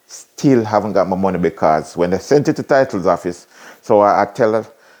 Still haven't got my money because when they sent it to title's office, so I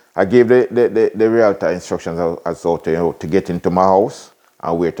gave the realtor instructions as to get into my house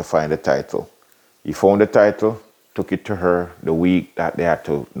and where to find the title. He found the title, took it to her the week that they had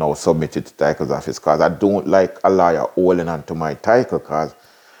to now submit it to title's office, because I don't like a lawyer holding on to my title, because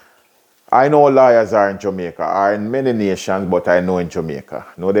I know lawyers are in Jamaica, are in many nations, but I know in Jamaica.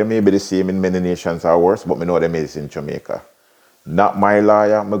 No, they may be the same in many nations or worse, but I know them is in Jamaica. Not my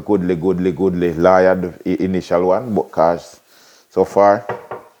lawyer, my goodly lawyer, the initial one, because so far,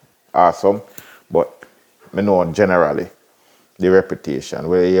 awesome. But I know generally the reputation.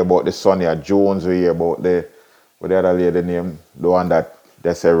 We hear about the Sonia Jones, we hear about the other lady name, the one that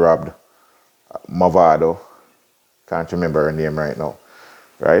they say robbed Mavado. Can't remember her name right now.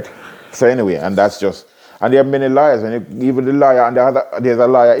 Right? So anyway, and that's just, and there are many liars. When you give the liar, and there's a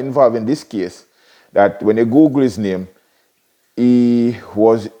liar involved in this case, that when you Google his name, he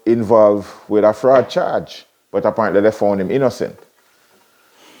was involved with a fraud charge, but apparently they found him innocent.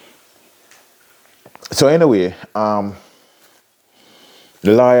 So anyway, the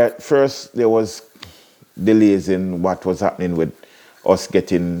liar, first there was delays in what was happening with us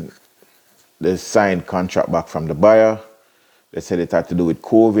getting the signed contract back from the buyer. They said it had to do with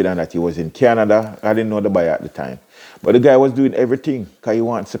COVID and that he was in Canada. I didn't know the buyer at the time. But the guy was doing everything because he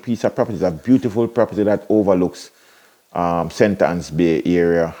wants a piece of property. It's a beautiful property that overlooks St. Anne's Bay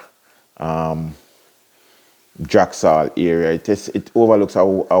area, Draxall area. It overlooks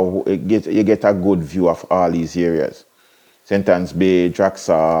how you get a good view of all these areas. St. Anne's Bay,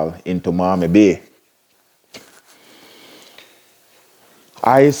 Draxall, into Miami Bay.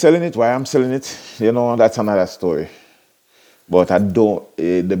 I selling it, why I'm selling it, that's another story. But I don't,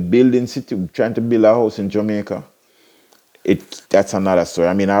 the building city, trying to build a house in Jamaica, that's another story.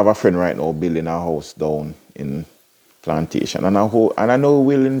 I mean, I have a friend right now building a house down in Plantation. And I know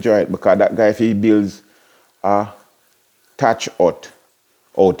we'll enjoy it, because that guy, if he builds a thatch hut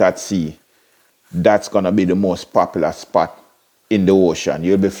out at sea, that's going to be the most popular spot in the ocean.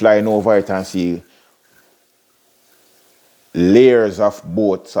 You'll be flying over it and see layers of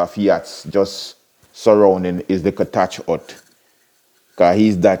boats, of yachts, just surrounding is the thatch hut. Because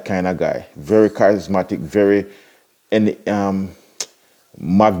he's that kind of guy. Very charismatic, very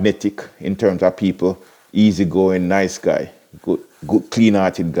magnetic in terms of people. Easygoing, nice guy. Good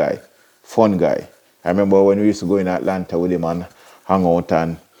clean-hearted guy. Fun guy. I remember when we used to go in Atlanta with him and hang out,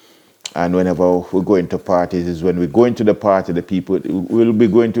 and whenever we're going to parties, is when we go into the party, the people, we'll be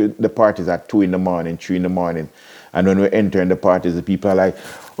going to the parties at 2 in the morning, 3 in the morning. And when we enter in the parties, the people are like,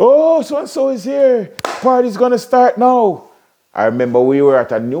 oh, so-and-so is here. Party's going to start now. I remember we were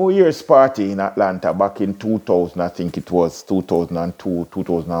at a New Year's party in Atlanta back in 2000, I think it was 2002,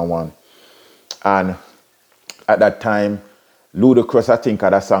 2001. And at that time, Ludacris, I think,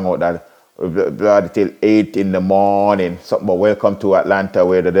 had a song out that bloody till 8 in the morning, something about welcome to Atlanta,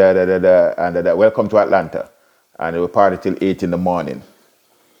 where welcome to Atlanta. And it was party till 8 in the morning.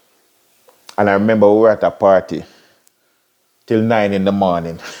 And I remember we were at a party till 9 in the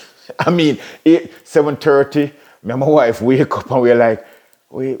morning. I mean, 7:30. Me and my wife wake up and we're like,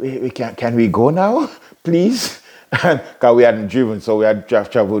 we can we go now, please? Because we hadn't driven, so we had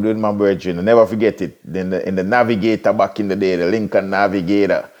traveled with my brethren. I'll never forget it. In the Navigator back in the day, the Lincoln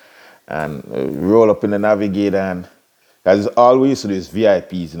Navigator. And roll up in the Navigator, and because all we used to do is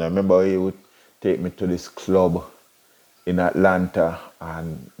VIPs. I remember he would take me to this club in Atlanta,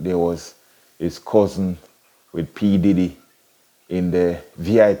 and there was his cousin with P. Diddy in the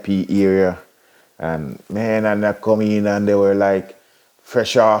VIP area. And man, and I come in and they were like,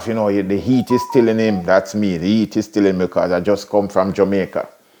 fresh off, the heat is still in him. That's me. The heat is still in me because I just come from Jamaica.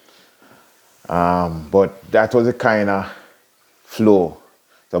 But that was the kind of flow.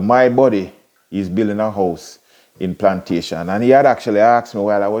 So my buddy is building a house in Plantation. And he had actually asked me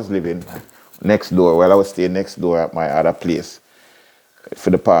while I was living next door, while I was staying next door at my other place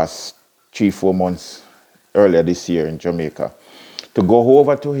for the past 3, 4 months earlier this year in Jamaica, to go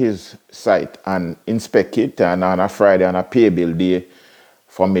over to his site and inspect it, and on a Friday on a pay bill day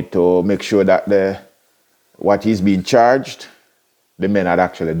for me to make sure that what he's being charged, the men had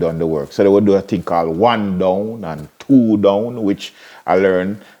actually done the work. So they would do a thing called 1 down and 2 down, which I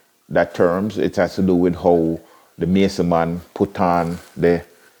learned that terms. It has to do with how the mason man put on the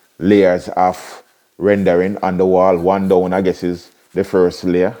layers of rendering on the wall. 1 down, I guess, is the first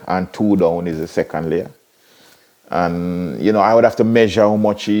layer, and 2 down is the second layer. And, I would have to measure how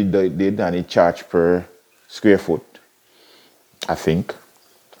much he did, and he charged per square foot, I think.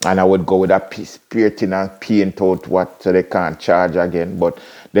 And I would go with that spear thing and paint out what, so they can't charge again. But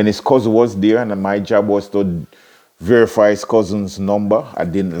then his cousin was there, and my job was to verify his cousin's number. I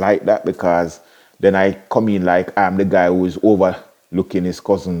didn't like that, because then I come in like I'm the guy who is overlooking his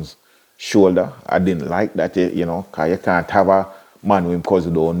cousin's shoulder. I didn't like that, because you can't have a man who his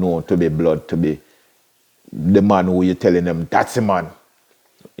cousin don't know to be blood, to be the man who you're telling them, that's the man.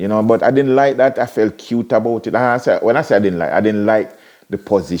 But I didn't like that. I felt cute about it. And when I say I didn't like the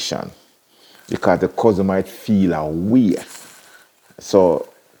position, because the cousin might feel weird. So,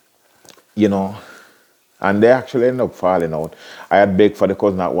 and they actually end up falling out. I had begged for the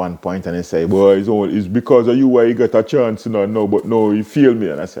cousin at one point, and he said, boy, it's because of you why you got a chance, no, but no, you feel me.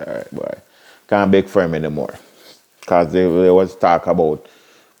 And I said, all right, boy, can't beg for him anymore. Because there was talk about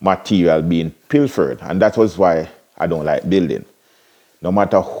material being pilfered, and that was why I don't like building. No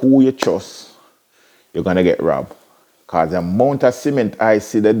matter who you trust, you're going to get robbed. Because the amount of cement I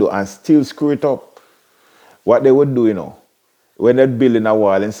see they do and still screw it up. What they would do, when they're building a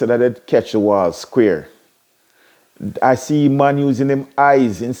wall, instead of they catch the wall square, I see man using them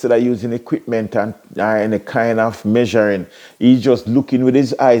eyes instead of using equipment and any kind of measuring. He's just looking with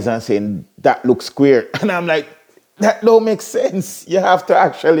his eyes and saying, that looks square. And I'm like, that don't make sense. You have to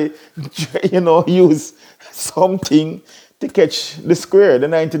actually, use something to catch the square, the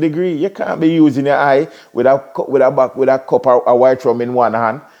 90 degree. You can't be using your eye with a cup of white rum in one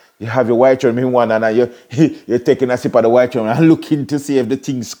hand. You have your white rum in one hand, and you're taking a sip of the white rum and looking to see if the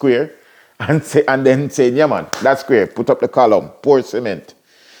thing's square, and then saying, yeah man, that's square. Put up the column, pour cement.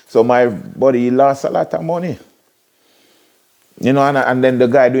 So my buddy lost a lot of money. And then the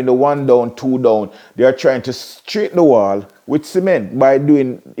guy doing the 1 down, 2 down, they are trying to straighten the wall with cement by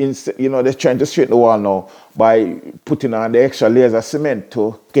doing, they're trying to straighten the wall now by putting on the extra layers of cement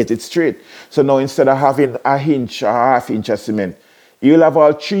to get it straight. So now instead of having a inch or a half inch of cement, you'll have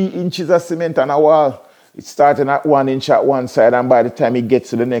all 3 inches of cement on a wall. It's starting at 1 inch at one side, and by the time it gets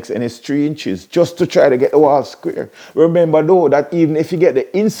to the next end, it's 3 inches, just to try to get the wall square. Remember though, that even if you get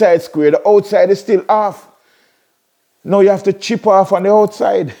the inside square, the outside is still off. No, you have to chip off on the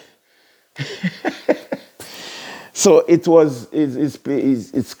outside. So it's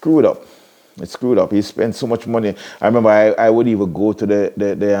screwed up. It's screwed up. He spent so much money. I remember I would even go to the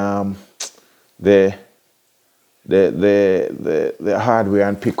hardware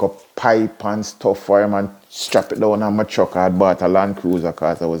and pick up pipe and stuff for him and strap it down on my truck. I had bought a Land Cruiser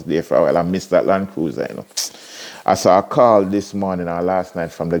because I was there for a while. I missed that Land Cruiser, I saw a call this morning or last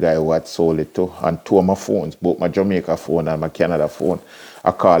night from the guy who had sold it to, and 2 of my phones, both my Jamaica phone and my Canada phone.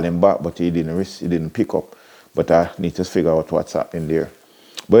 I called him back, but he didn't pick up. But I need to figure out what's happening there.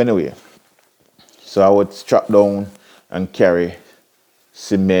 But anyway, so I would strap down and carry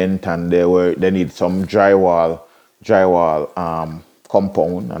cement, and they need some drywall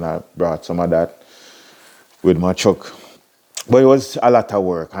compound, and I brought some of that with my truck. But it was a lot of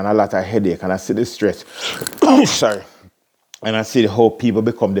work and a lot of headache, and I see the stress. Sorry. And I see how people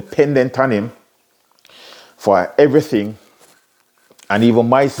become dependent on him for everything. And even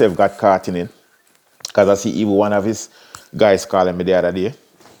myself got caught in it. Because I see even one of his guys calling me the other day.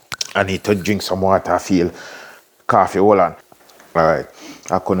 I need to drink some water, I feel coffee. Hold on. All right.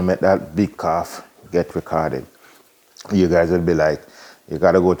 I couldn't make that big cough get recorded. You guys will be like, you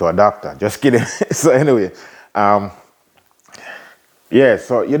got to go to a doctor. Just kidding. So anyway, yeah,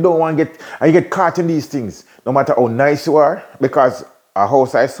 so you don't want to get caught in these things, no matter how nice you are, because a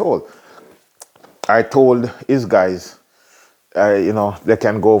house I sold, I told his guys, they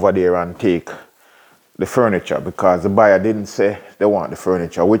can go over there and take the furniture, because the buyer didn't say they want the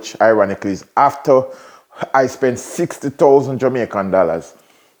furniture, which ironically is after I spent 60,000 Jamaican dollars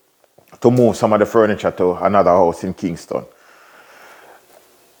to move some of the furniture to another house in Kingston.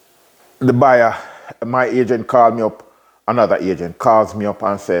 The buyer, my agent called me up, another agent calls me up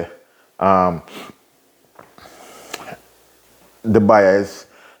and say, the buyer is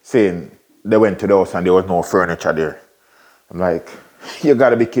saying they went to the house and there was no furniture there. I'm like, you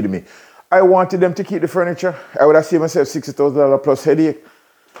gotta be kidding me. I wanted them to keep the furniture. I would have saved myself $60,000 plus headache.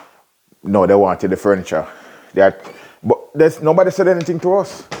 No, they wanted the furniture. But nobody said anything to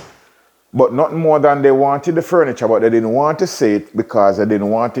us. But nothing more than they wanted the furniture, but they didn't want to say it because they didn't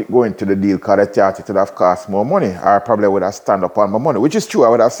want it going to the deal because they thought it would have cost more money. I probably would have stand up on my money, which is true. I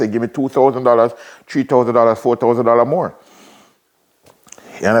would have said, give me $2,000, $3,000, $4,000 more.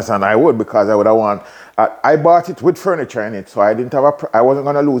 You understand? I would, because I would have want. I bought it with furniture in it, so I didn't have I wasn't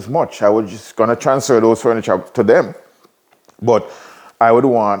gonna lose much. I was just gonna transfer those furniture to them, but I would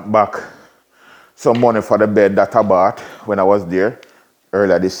want back some money for the bed that I bought when I was there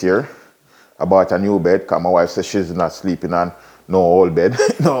earlier this year. I bought a new bed because my wife says she's not sleeping on no old bed,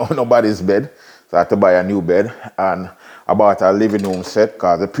 nobody's bed. So I had to buy a new bed, and I bought a living room set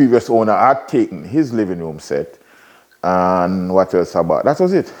because the previous owner had taken his living room set. And what else I bought? That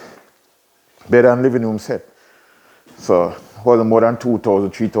was it. Bed and living room set. So it wasn't more than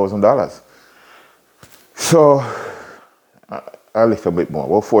 $2,000, $3,000. So a little bit more,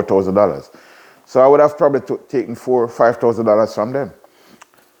 about $4,000. So I would have probably taken $4,000 or $5,000 from them.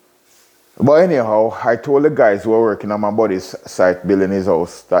 But anyhow, I told the guys who were working on my buddy's site building his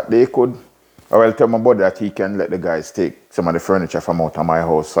house that they could, or I'll tell my buddy that he can let the guys take some of the furniture from out of my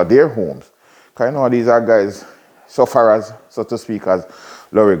house for their homes. Because you know these are guys, sufferers, so to speak, as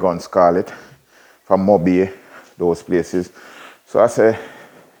Laurie Guns call it, from Mobile, those places. So I say,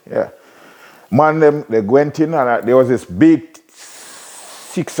 yeah. Man, they went in and there was this big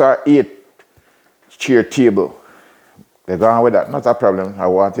 6 or 8 chair table. They gone with that, not a problem. I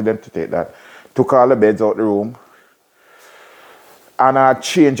wanted them to take that. Took all the beds out the room. And I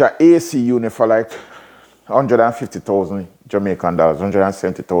changed an AC unit for like 150,000 Jamaican dollars,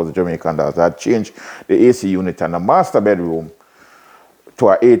 170,000 Jamaican dollars. I changed the AC unit and the master bedroom to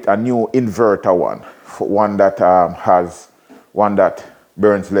a new inverter one that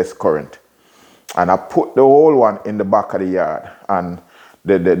burns less current. And I put the whole one in the back of the yard, and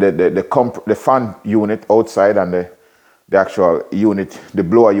the fan unit outside and the actual unit, the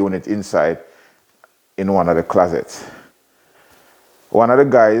blower unit inside, in one of the closets. One of the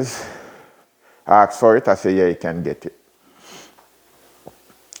guys asked for it. I said, yeah, you can get it.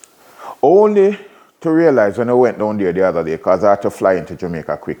 Only to realize when I went down there the other day, because I had to fly into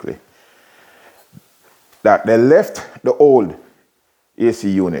Jamaica quickly, that they left the old AC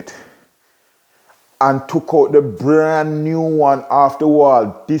unit and took out the brand new one off the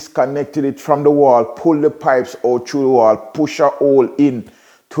wall, disconnected it from the wall, pulled the pipes out through the wall, push a hole in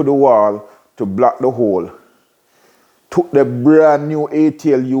to the wall to block the hole. Took the brand new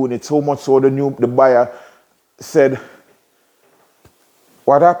ATL unit, so much so the buyer said,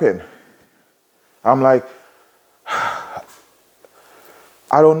 what happened? I'm like, I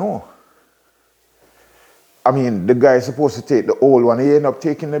don't know. I mean, the guy is supposed to take the old one. He ended up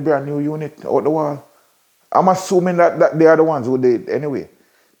taking the brand new unit out the wall. I'm assuming that they are the ones who did anyway.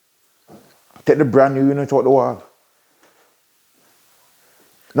 Take the brand new unit out the wall.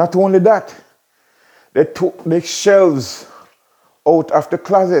 Not only that, they took the shelves out of the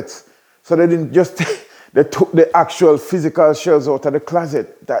closets. So they didn't just, they took the actual physical shelves out of the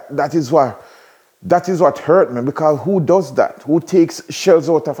closet. That is what hurt me, because who does that? Who takes shelves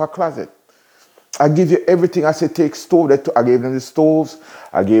out of a closet? I give you everything. I said take stove. I gave them the stoves.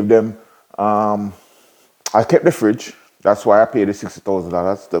 I gave them, I kept the fridge. That's why I paid the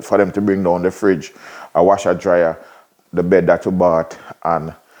 $60,000 for them to bring down the fridge, a washer dryer, the bed that we bought,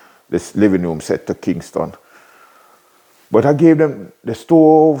 and this living room set to Kingston. But I gave them the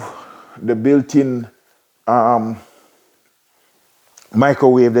stove, the built-in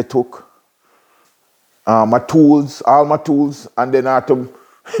microwave they took, my tools, all my tools, and then I had to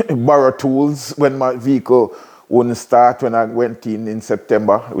borrow tools when my vehicle wouldn't start when I went in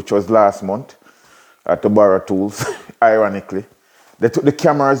September, which was last month. I had to borrow tools, ironically. They took the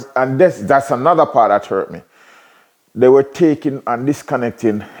cameras, and that's another part that hurt me. They were taking and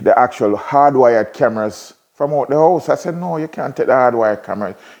disconnecting the actual hardwired cameras from out the house. I said, no, you can't take the hardwired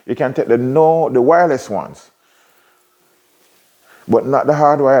cameras. You can take the wireless ones, but not the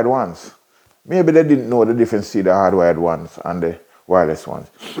hardwired ones. Maybe they didn't know the difference between the hardwired ones and the wireless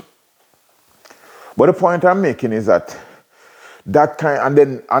ones. But the point I'm making is that and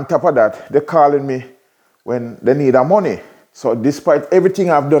then on top of that, they're calling me when they need our money. So despite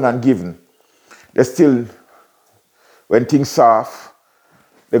everything I've done and given, they still, when things soft,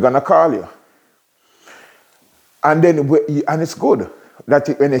 they're gonna call you. And then, and it's good that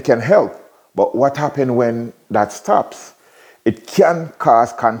when it can help. But what happens when that stops? It can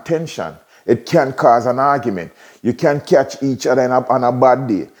cause contention. It can cause an argument. You can catch each other on a bad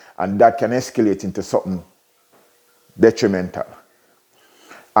day And that can escalate into something detrimental.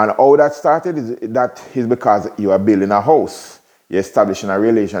 And how that started is because you are building a house. You're establishing a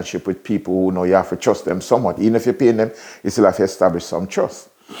relationship with people who know you have to trust them somewhat. Even if you're paying them, you still have to establish some trust.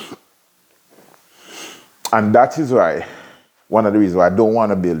 And that is why, one of the reasons why I don't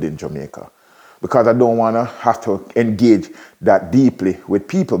want to build in Jamaica. Because I don't want to have to engage that deeply with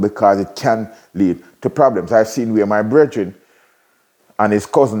people because it can lead to problems. I've seen where my brethren and his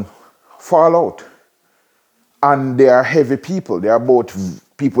cousin fall out. And they are heavy people. They are both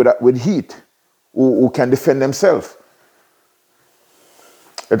people that with heat, who can defend themselves.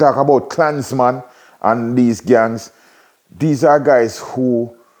 They talk about clansmen and these gangs. These are guys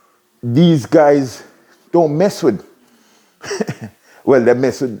who these guys don't mess with. Well, they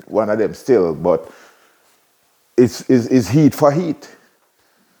mess with one of them still, but it's heat for heat.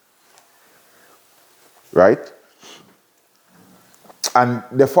 Right? And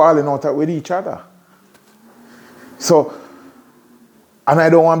they're falling out with each other. So, and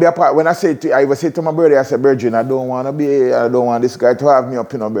I don't want to be a part. When I even say to my brother, I said, Virgin, I don't want this guy to have me up,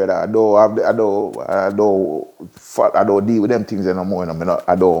 brother. I don't deal with them things anymore.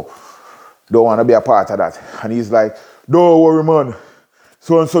 I don't want to be a part of that. And he's like, don't worry, man.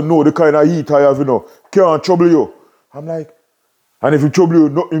 So and so know the kind of heat I have, can't trouble you. I'm like, and if he trouble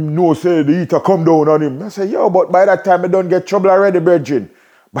you, him know say the heater come down on him. I say, yo, but by that time I don't get trouble already, Virgin.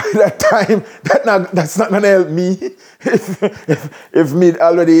 By that time, that's not gonna help me if me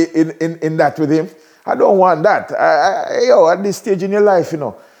already in that with him. I don't want that. At this stage in your life,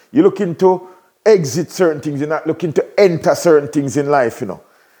 you're looking to exit certain things. You're not looking to enter certain things in life,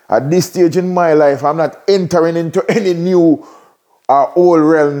 At this stage in my life, I'm not entering into any new old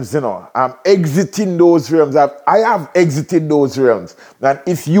realms, I'm exiting those realms. I have exited those realms. And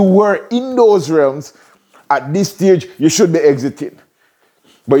if you were in those realms, at this stage, you should be exiting.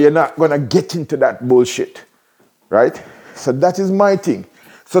 But you're not going to get into that bullshit. Right? So that is my thing.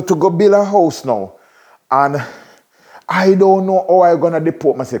 So to go build a house now, and I don't know how I'm going to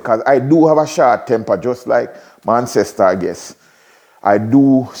deport myself, because I do have a short temper, just like my ancestor, I guess. I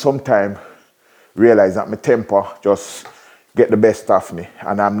do sometimes realize that my temper just get the best of me.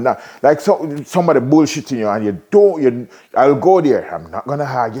 And I'm not, like somebody bullshitting you, and I'll go there. I'm not going to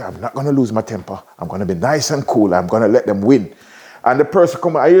argue. I'm not going to lose my temper. I'm going to be nice and cool. I'm going to let them win. And the person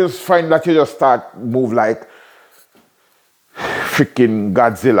come, I just find that you just start move like freaking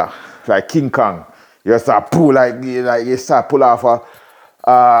Godzilla, like King Kong. You start pull like you start pull off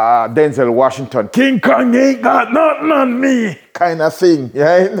Denzel Washington. King Kong ain't got nothing on me, kind of thing.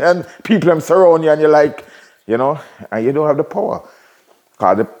 Yeah, and people them surround you, and you're like, and you don't have the power.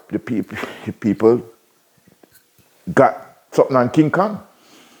 Because the people got something on King Kong,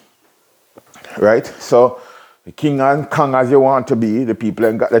 right? So. The king and Kong as you want to be, the people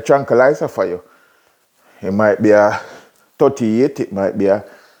ain't got the tranquilizer for you. It might be a 38, it might be a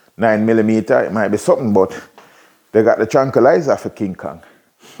 9mm, it might be something, but they got the tranquilizer for King Kong.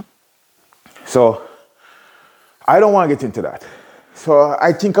 So, I don't want to get into that. So,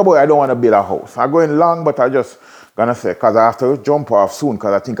 I think about it, I don't want to build a house. I'm going long, but I just going to say, because I have to jump off soon,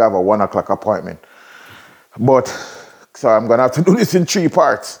 because I think I have a 1 o'clock appointment. But, so I'm going to have to do this in 3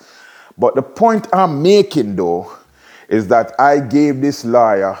 parts. But the point I'm making, though, is that I gave this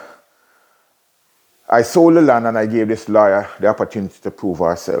lawyer, I sold the land and I gave this lawyer the opportunity to prove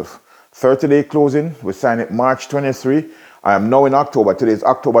ourselves. 30-day closing, we signed it March 23. I am now in October. Today is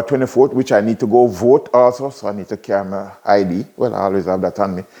October 24th, which I need to go vote also, so I need to carry my ID. Well, I always have that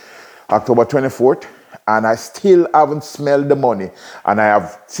on me. October 24th, and I still haven't smelled the money. And I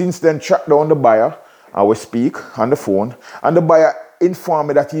have since then tracked down the buyer, and we speak on the phone, and the buyer informed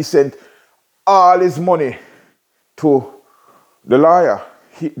me that he sent all his money to the lawyer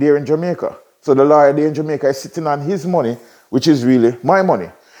there in Jamaica. So the lawyer there in Jamaica is sitting on his money, which is really my money.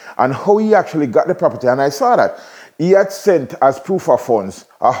 And how he actually got the property, and I saw that. He had sent as proof of funds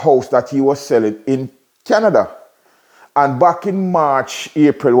a house that he was selling in Canada. And back in March,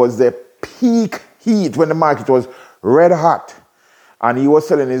 April was the peak heat when the market was red hot. And he was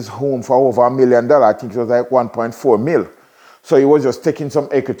selling his home for over $1 million. I think it was like 1.4 mil. So he was just taking some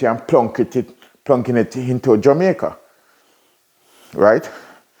equity and plunking it into Jamaica. Right?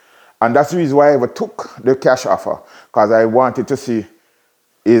 And that's the reason why I ever took the cash offer. Because I wanted to see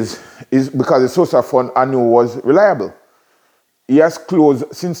is because the source of fund I knew was reliable. He has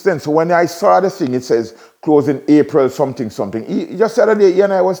closed since then. So when I saw the thing, it says close in April something. He just the other day, he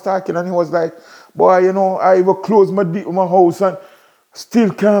and I was talking, and he was like, boy, I even closed my house and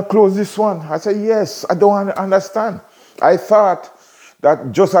still can't close this one. I said, yes, I don't understand. I thought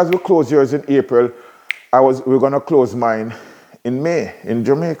that just as we closed yours in April, we were going to close mine in May in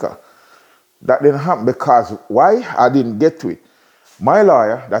Jamaica. That didn't happen because why? I didn't get to it. My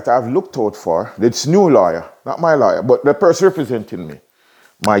lawyer that I've looked out for, this new lawyer, not my lawyer, but the person representing me,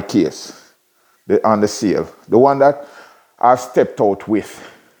 my case, on the sale, the one that I stepped out with.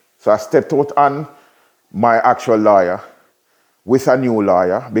 So I stepped out on my actual lawyer with a new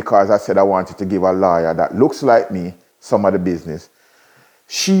lawyer because I said I wanted to give a lawyer that looks like me some of the business.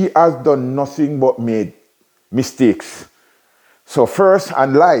 She has done nothing but made mistakes. So first,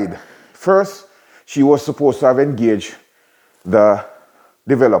 and lied. First, she was supposed to have engaged the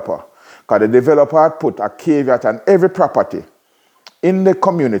developer. Because the developer had put a caveat on every property in the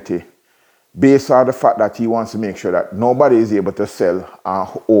community based on the fact that he wants to make sure that nobody is able to sell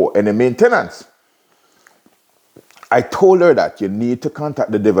or any maintenance. I told her that you need to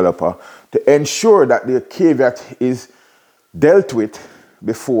contact the developer to ensure that the caveat is dealt with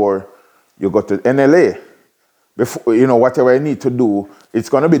before you go to NLA. Before, whatever you need to do, it's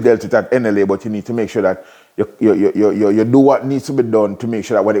going to be dealt with at NLA, but you need to make sure that you do what needs to be done to make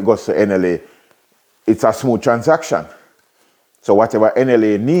sure that when it goes to NLA, it's a smooth transaction. So whatever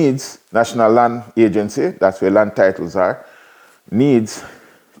NLA needs, National Land Agency, that's where land titles are, needs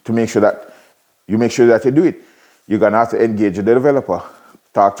to make sure that you do it. You're going to have to engage the developer.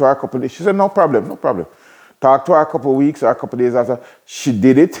 Talk to her a couple of days. She said, no problem. Talk to her a couple of weeks or a couple of days after. She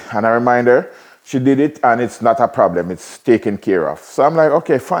did it, and I remind her, she did it, and it's not a problem. It's taken care of. So I'm like,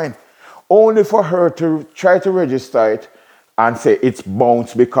 okay, fine. Only for her to try to register it and say it's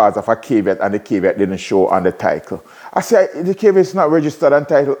bounced because of a caveat, and the caveat didn't show on the title. I said, the caveat is not registered on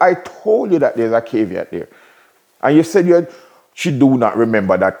title. I told you that there's a caveat there. And you said she do not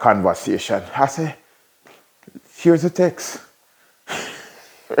remember that conversation. I said, here's the text.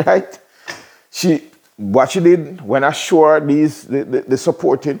 Right? What she did, when I show her the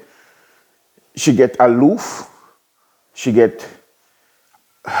supporting, she get aloof, she get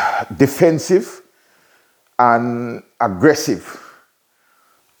defensive and aggressive.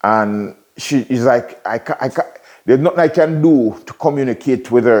 And she is like, there's nothing I can do to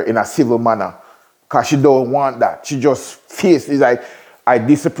communicate with her in a civil manner because she don't want that. She just faced, it's like, I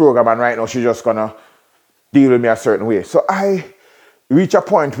did the program and right now she's just gonna deal with me a certain way. So I reach a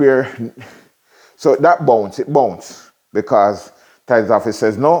point where, so that bounced because title office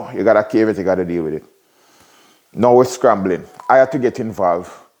says, no, you gotta cave it, you gotta deal with it. Now we're scrambling. I had to get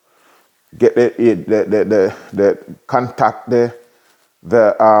involved, get the contact the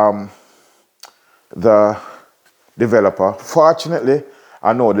developer. Fortunately,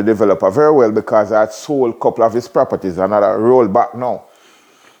 I know the developer very well because I had sold a couple of his properties and I roll back now.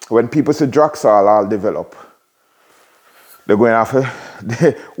 When people say Draxall, I'll develop. They're going after.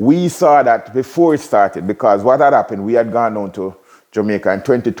 We saw that before it started because what had happened, we had gone down to Jamaica in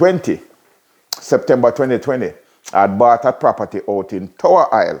 2020, September 2020. I had bought a property out in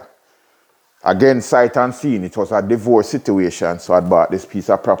Tower Isle. Again, sight unseen. It was a divorce situation, so I bought this piece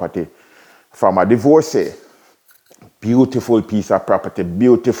of property from a divorcee. Beautiful piece of property,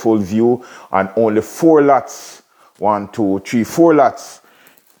 beautiful view, and only 4 lots. 1, 2, 3, 4 lots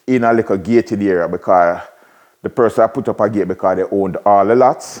in a little gated area because the person put up a gate because they owned all the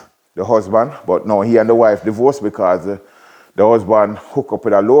lots, the husband, but now he and the wife divorced because the husband hooked up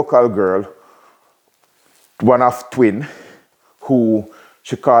with a local girl, one of twin, who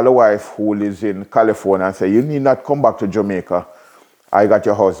she called the wife who lives in California and said, you need not come back to Jamaica. I got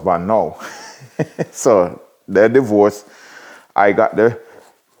your husband now. So they're divorced. I got a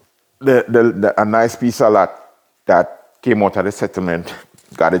nice piece of lot that came out of the settlement,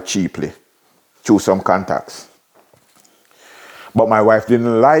 got it cheaply through some contacts. But my wife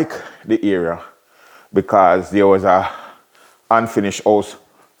didn't like the area because there was a unfinished house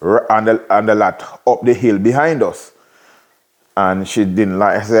on the lot up the hill behind us. And she didn't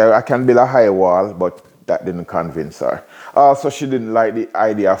like, I said, I can build a high wall, but that didn't convince her. Also, she didn't like the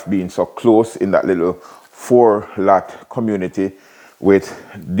idea of being so close in that little 4-lot community with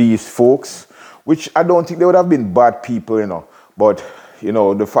these folks, which I don't think they would have been bad people, But,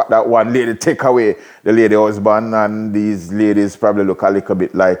 the fact that one lady take away the lady husband and these ladies probably look a little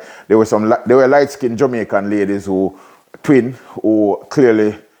bit like, they were light-skinned Jamaican ladies who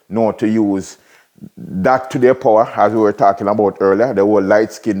clearly know to use that to their power, as we were talking about earlier, the whole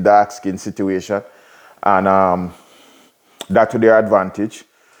light-skin, dark-skin situation, and that to their advantage.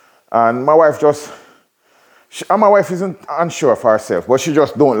 And my wife my wife isn't unsure of herself, but she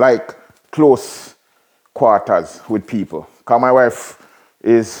just don't like close quarters with people. Because my wife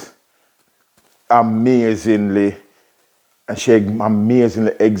is amazingly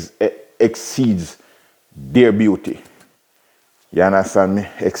exceeds their beauty. You understand me?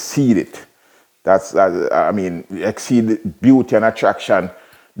 Exceed it. I mean, exceed beauty and attraction.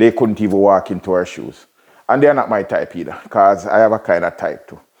 They couldn't even walk into her shoes. And they're not my type either, because I have a kind of type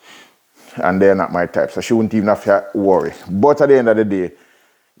too. And they're not my type, so she wouldn't even have to worry. But at the end of the day,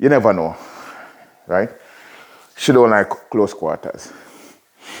 you never know, right? She don't like close quarters.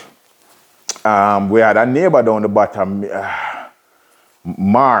 We had a neighbor down the bottom,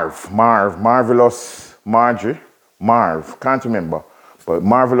 Marvelous Marv, can't remember, but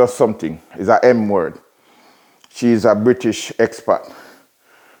Marvelous something is a M word. She's a British expat.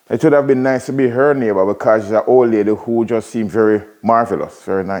 It would have been nice to be her neighbor because she's an old lady who just seemed very marvelous,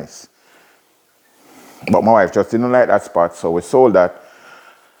 very nice. But my wife just didn't like that spot, so we sold that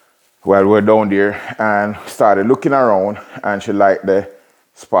while we were down there and started looking around, and she liked the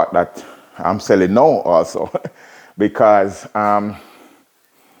spot that I'm selling now also because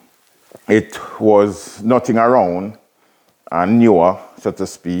it was nothing around and newer, so to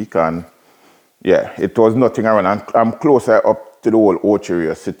speak, and yeah, it was nothing around. And I'm closer up to the whole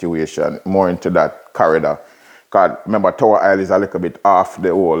Ochiria situation, more into that corridor. Because remember, Tower Isle is a little bit off the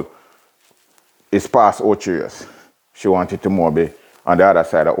whole, it's past Ocherius. She wanted to more be on the other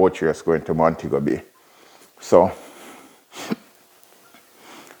side of Ocherius going to Montego Bay. So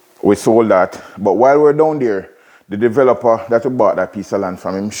we sold that. But while we were down there, the developer that we bought that piece of land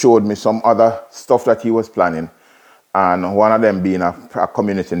from him showed me some other stuff that he was planning. And one of them being a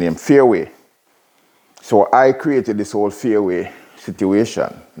community named Fairway. So I created this whole Fairway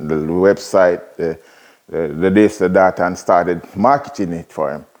situation, the website, the this, the that, and started marketing it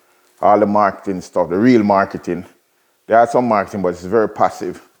for him. All the marketing stuff, the real marketing. There are some marketing, but it's very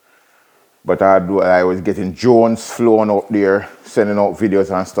passive. But I was getting drones flown out there, sending out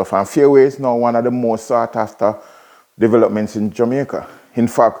videos and stuff. And Fairway is now one of the most sought after developments in Jamaica. In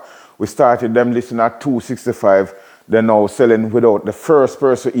fact, we started them listing at $265. They're now selling without the first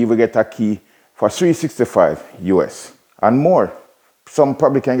person even get a key for $365 US and more. Some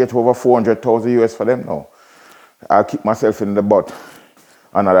probably can get over 400,000 US for them now. I'll keep myself in the butt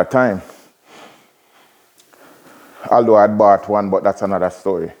another time. Although I'd bought one, but that's another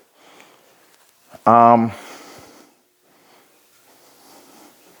story.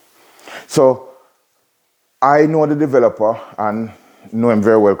 So I know the developer and know him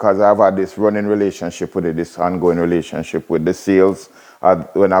very well because I've had this running relationship with it, this ongoing relationship with the sales.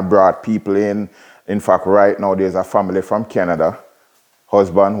 When I brought people in fact, right now there's a family from Canada,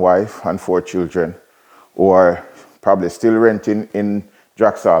 husband, wife, and 4 children, who are probably still renting in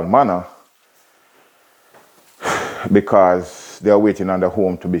Draxall Manor because they're waiting on the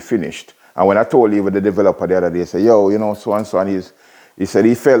home to be finished. And when I told even the developer the other day, he said, yo, you know, so and so, and he said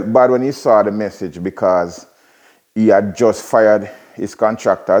he felt bad when he saw the message because he had just fired his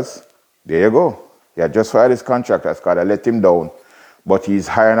contractors. There you go. He had just fired his contractors because they let him down. But he's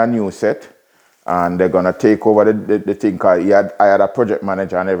hiring a new set and they're going to take over the thing because I had a project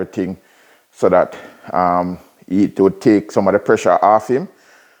manager and everything so that it would take some of the pressure off him.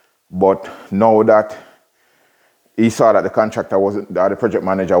 But now that he saw that the contractor the project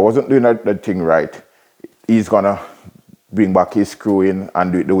manager wasn't doing the thing right, he's going to bring back his crew in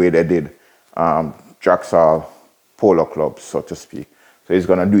and do it the way they did Draxall Polo Club, so to speak. So he's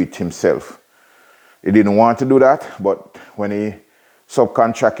going to do it himself. He didn't want to do that, but when he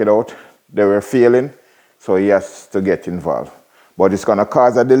subcontracted out, they were failing, so he has to get involved. But it's going to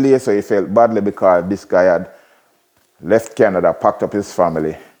cause a delay, so he felt badly because this guy had left Canada, packed up his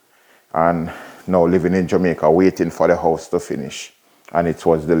family, and now living in Jamaica, waiting for the house to finish. And it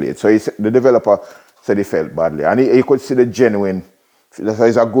was delayed. So the developer said he felt badly. And he could see the genuine, so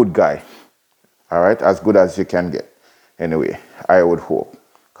he's a good guy. All right, as good as you can get. Anyway, I would hope,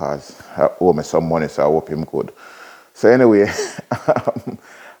 because I owe me some money, so I hope him good. So anyway,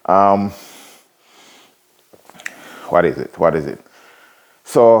 what is it?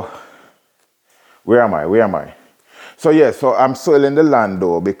 So, where am I? So yeah, so I'm selling the land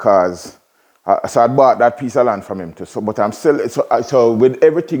though because, so I bought that piece of land from him too. So, but I'm still, so with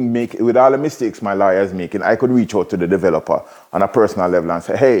everything with all the mistakes my lawyer is making, I could reach out to the developer on a personal level and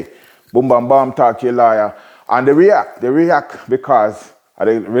say, hey, boom, bam, bam, talk to your lawyer. And they react because of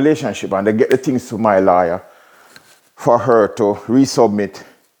the relationship and they get the things to my lawyer for her to resubmit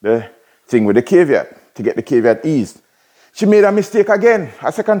the thing with the caveat, to get the caveat eased. She made a mistake again,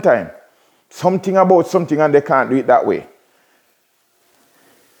 a second time. Something about something and they can't do it that way.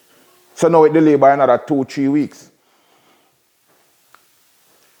 So now it delayed by another 2-3 weeks.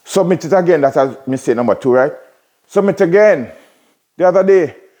 Submit it again, that's mistake number 2, right? Submit again. The other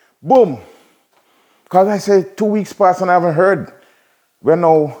day, boom. Because I said 2 weeks passed and I haven't heard. We're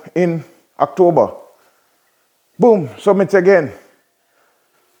now in October. Boom, submit again.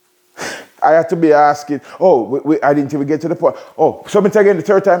 I had to be asking, I didn't even get to the point. Oh, submit again the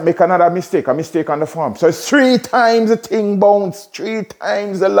third time, make another mistake, a mistake on the form. So it's 3 times the thing bounce, 3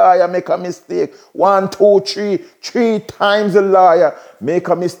 times the lawyer make a mistake. 1, 2, 3, 3 times the lawyer make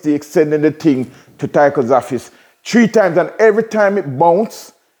a mistake sending the thing to Title's office. 3 times, and every time it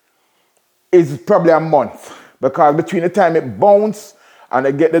bounce is probably a month. Because between the time it bounce and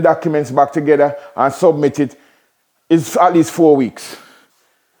I get the documents back together and submit it, it's at least 4 weeks.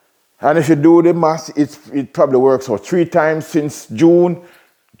 And if you do the math, it probably works out 3 times since June,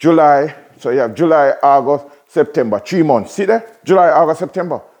 July. So you have July, August, September, 3 months. See there? July, August,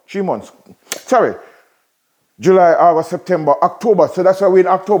 September, 3 months. Sorry. July, August, September, October. So that's why we're in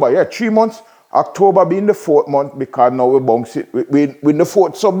October. Yeah, 3 months. October being the 4th month because now we bounce it with the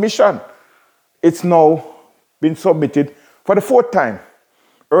 4th submission. It's now been submitted for the 4th time.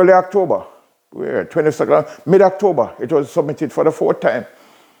 Early October. We're 22nd, mid-October. It was submitted for the 4th time.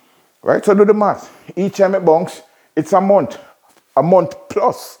 Right? So do the math. Each time it bounce, it's a month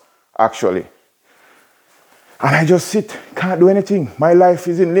plus, actually. And I just sit, can't do anything. My life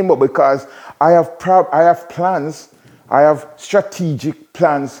is in limbo because I have plans, I have strategic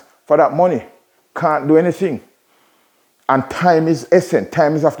plans for that money. Can't do anything. And time is essence.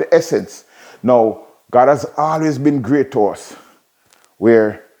 Time is of the essence. Now, God has always been great to us,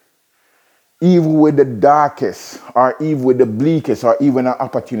 where even with the darkest, or even with the bleakest, or even an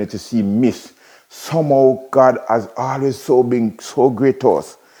opportunity seem missed, somehow God has always been so great to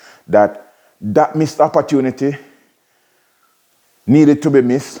us that missed opportunity needed to be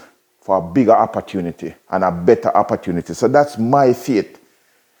missed for a bigger opportunity and a better opportunity. So that's my faith,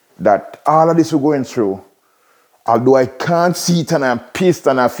 that all of this we're going through, although I can't see it and I'm pissed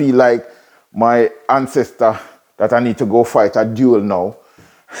and I feel like my ancestor that I need to go fight a duel now,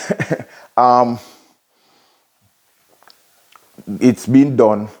 it's been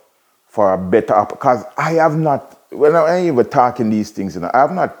done for a better, because I have not, when I'm even talking these things, I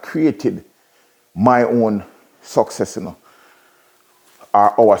have not created my own success, or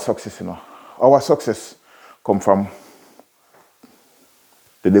our success, Our success come from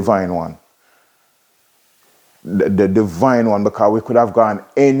the divine one. The divine one, because we could have gone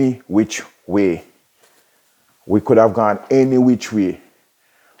any which way. We could have gone any which way.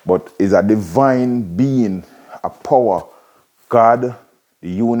 But it's a divine being, a power, God, the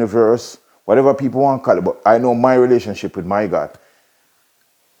universe, whatever people want to call it. But I know my relationship with my God.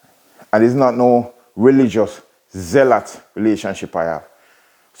 And it's not no religious, zealot relationship I have.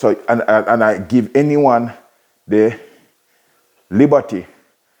 So, and I give anyone the liberty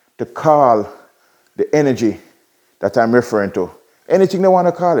to call the energy that I'm referring to. Anything they want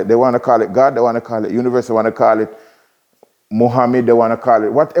to call it. They want to call it God, they want to call it universe, they want to call it Muhammad, they want to call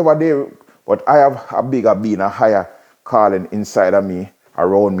it whatever they, but I have a bigger being, a higher calling inside of me,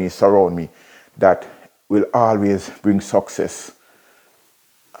 around me, surround me, that will always bring success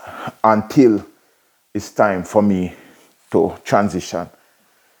until it's time for me to transition.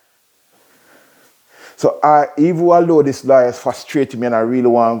 So even although this life is frustrating me and I really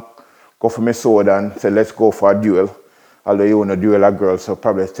want to go for my sword and say, let's go for a duel, although you want to duel a girl, so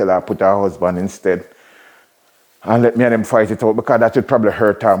probably tell her put her husband instead. And let me and them fight it out, because that would probably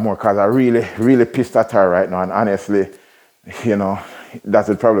hurt her more, because I really, really pissed at her right now. And honestly, that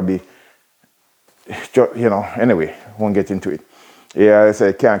would probably be, anyway, won't get into it. Yeah, I say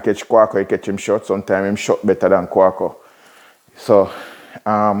you can't catch Kwaku, you catch him short. Sometimes him shot better than Kwaku. So,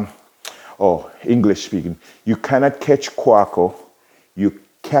 English speaking. You cannot catch Kwaku, you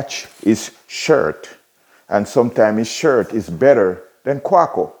catch his shirt. And sometimes his shirt is better than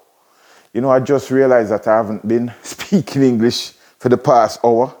Kwaku. I just realized that I haven't been speaking English for the past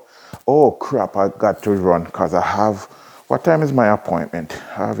hour. Oh, crap, I got to run because I have... What time is my appointment?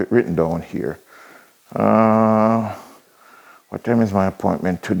 I have it written down here. What time is my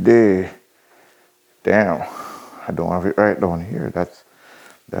appointment today? Damn, I don't have it right down here.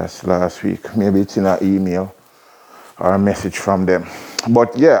 That's last week. Maybe it's in an email or a message from them.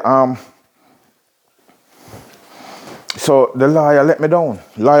 But yeah, so the lawyer let me down.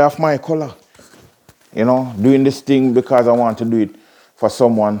 Lawyer of my color. Doing this thing because I want to do it for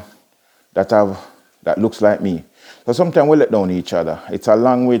someone that looks like me. So sometimes we let down each other. It's a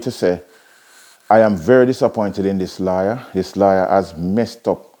long way to say, I am very disappointed in this lawyer. This lawyer has messed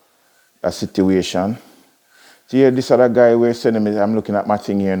up a situation. See, this other guy we're sending me, I'm looking at my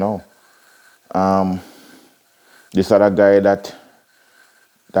thing here now. This other guy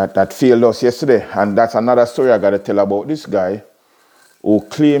that failed us yesterday. And that's another story I got to tell about this guy who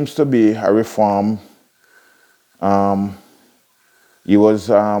claims to be a reform. He was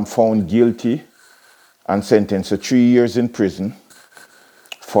found guilty and sentenced to 3 years in prison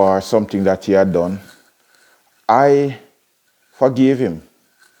for something that he had done, I forgave him,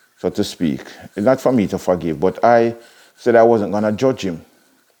 so to speak. It's not for me to forgive, but I said I wasn't going to judge him.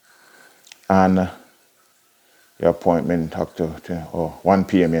 And your appointment up to 1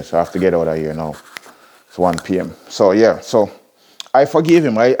 p.m. Yes, so I have to get out of here now. It's 1 p.m. So yeah, so I forgave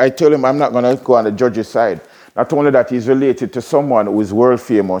him. I told him I'm not going to go on the judge's side. Not only that, he's related to someone who is world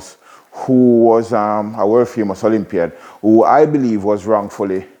famous, who was a world famous Olympian, who I believe was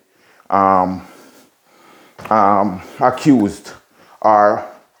wrongfully accused or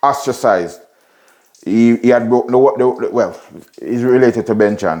ostracized. He had broken well, he's related to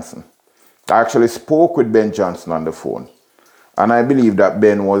Ben Johnson. I actually spoke with Ben Johnson on the phone. And I believe that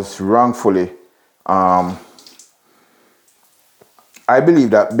Ben was wrongfully, I believe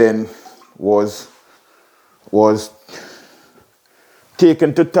that Ben was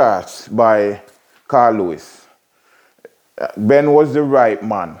taken to task by Carl Lewis. Ben was the right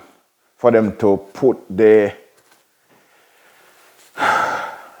man for them to put to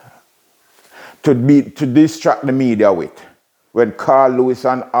distract the media with. When Carl Lewis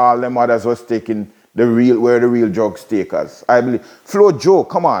and all them others was taking where the real drugs takers. I believe Flo Jo,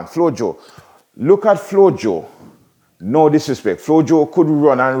 come on, Flo Jo. Look at Flo Jo. No disrespect. Flo Jo could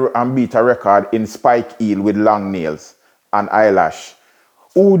run and beat a record in spike heel with long nails and eyelash.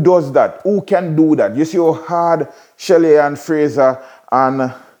 Who does that? Who can do that? You see how hard Shelley and Fraser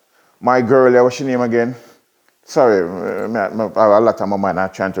and my girl, what's your name again? Sorry, a lot of my mind. I'm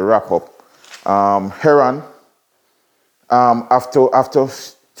trying to wrap up. Heron, after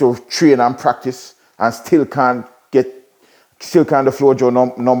to train and practice and still can't the Flo Jo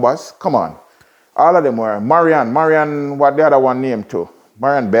numbers. Come on. All of them were Marianne, what the other one named too?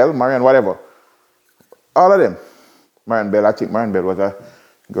 Marianne Bell, Marianne whatever. All of them. I think Marianne Bell was a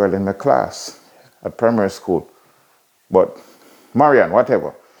girl in my class at primary school. But Marianne,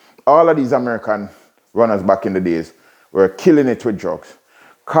 whatever. All of these American runners back in the days were killing it with drugs.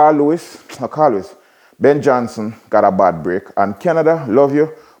 Carl Lewis, Ben Johnson got a bad break. And Canada, love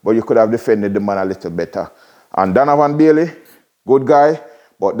you, but you could have defended the man a little better. And Donovan Bailey, good guy,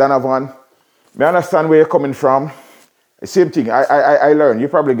 but Donovan, I understand where you're coming from. The same thing, I learned. You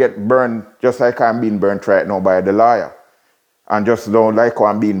probably get burned just like I'm being burned right now by the lawyer. And just don't like how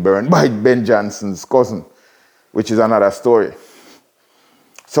I'm being burned by Ben Johnson's cousin, which is another story.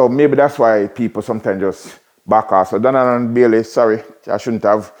 So maybe that's why people sometimes just back off. So Donovan Bailey, sorry, I shouldn't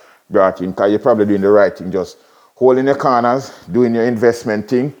have brought in, because you're probably doing the right thing, just holding your corners, doing your investment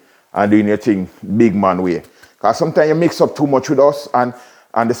thing, and doing your thing big man way. Because sometimes you mix up too much with us, and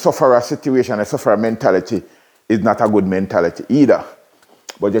the sufferer situation, the sufferer mentality is not a good mentality either.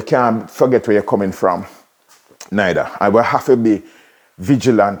 But you can't forget where you're coming from, neither. And we have to be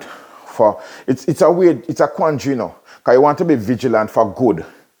vigilant for, it's a quandary, you know, because you want to be vigilant for good.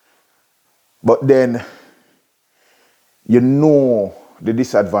 But then, you know the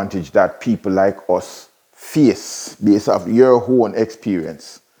disadvantage that people like us face based off your own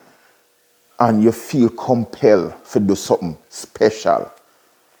experience. And you feel compelled to do something special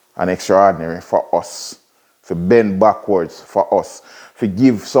and extraordinary for us. To bend backwards for us. To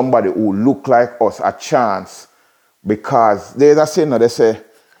give somebody who look like us a chance. Because there's a saying, they say,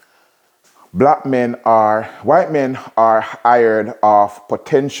 white men are hired of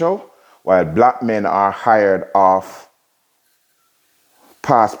potential, while black men are hired of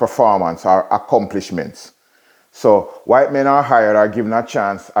past performance or accomplishments. So white men are hired or given a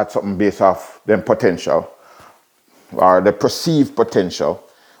chance at something based off their potential or the perceived potential,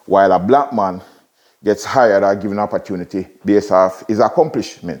 while a black man gets hired or given opportunity based off his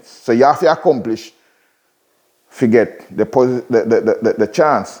accomplishments. So you have to accomplish to get the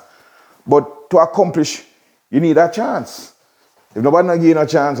chance. But to accomplish, you need a chance. If nobody not give you a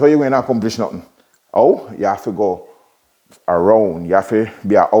chance, how you going to accomplish nothing? Oh, you have to go around. You have to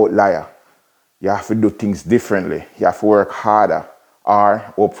be an outlier. You have to do things differently. You have to work harder. Or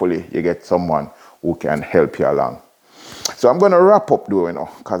hopefully you get someone who can help you along. So I'm going to wrap up though, you know,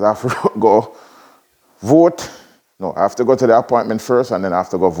 because I have to go vote. No, I have to go to the appointment first and then I have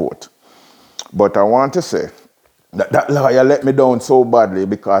to go vote. But I want to say that lawyer let me down so badly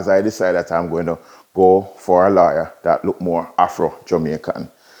because I decided that I'm going to go for a lawyer that look more Afro-Jamaican.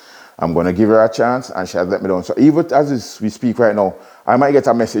 I'm going to give her a chance and she has let me down. So even as we speak right now, I might get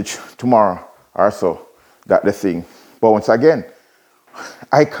a message tomorrow or so that the thing. But once again,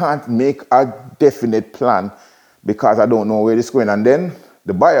 I can't make a definite plan because I don't know where it's going. And then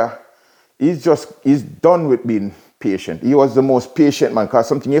the buyer, he's done with being patient. He was the most patient man, because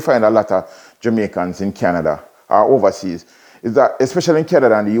something you find a lot of Jamaicans in Canada or overseas is that, especially in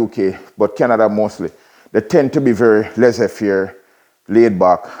Canada and the UK, but Canada mostly, they tend to be very laissez-faire laid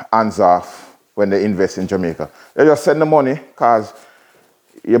back, hands off when they invest in Jamaica. They just send the money because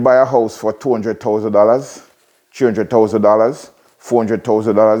you buy a house for $200,000, $300,000,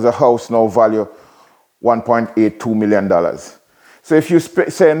 $400,000. The house now value $1.82 million. So if you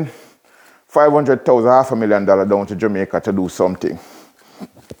send $500,000, $500,000 down to Jamaica to do something,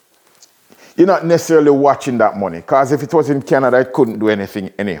 you're not necessarily watching that money. Because if it was in Canada, it couldn't do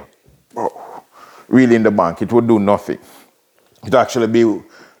anything anyhow. Really in the bank, it would do nothing. It would actually be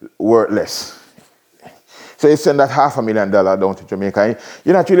worthless. So you send that $500,000 down to Jamaica,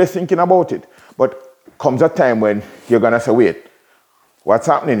 you're not really thinking about it. But comes a time when you're going to say, wait, what's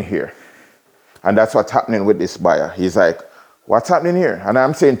happening here? And that's what's happening with this buyer. He's like, what's happening here? And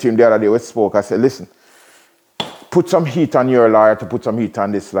I'm saying to him the other day, we spoke, I said, listen, put some heat on your lawyer to put some heat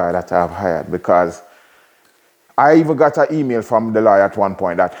on this lawyer that I've hired, because I even got an email from the lawyer at one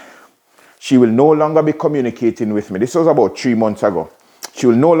point that she will no longer be communicating with me. This was about 3 months ago. She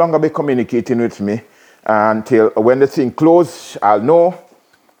will no longer be communicating with me until when the thing closes, I'll know.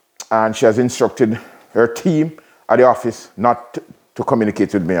 And she has instructed her team at the office not to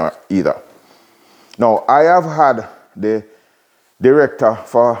communicate with me either. Now, I have had the director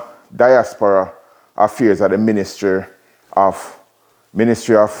for diaspora affairs at the Ministry of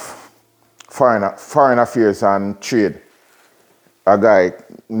Foreign Affairs and Trade, a guy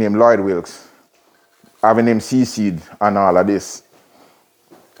named Lloyd Wilkes, having him CC'd on all of this.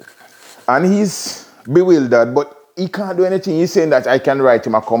 And he's bewildered, but he can't do anything. He's saying that I can write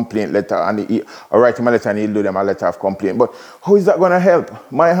him a complaint letter, and or write him a letter and he'll do them a letter of complaint. But how is that going to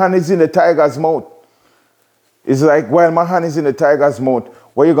help? My hand is in the tiger's mouth. It's like, while my hand is in the tiger's mouth,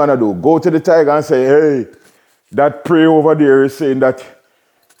 what are you going to do? Go to the tiger and say, hey, that prey over there is saying that,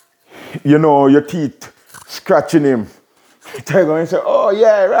 you know, your teeth scratching him. The tiger going to say, oh,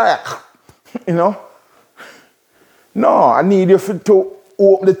 yeah, right. You know? No, I need you to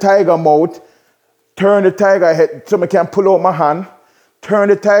open the tiger mouth, turn the tiger head so I can pull out my hand, turn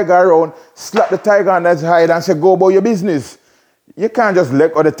the tiger around, slap the tiger on his hide and say, go about your business. You can't just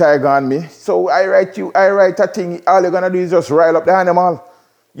let go the tiger on me. So I write a thing, all you're going to do is just rile up the animal.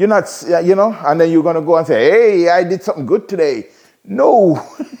 You're not, you know, and then you're going to go and say, hey, I did something good today. No.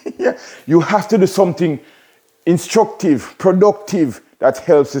 You have to do something instructive, productive, that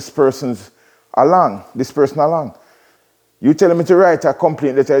helps this person along. You telling me to write a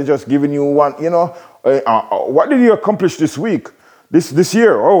complaint letter, I'm just giving you one, you know, what did you accomplish this week? This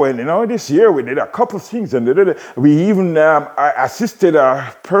year? Oh, well, you know, this year we did a couple of things, and we even assisted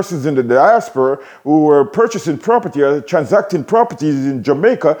persons in the diaspora who were purchasing property or transacting properties in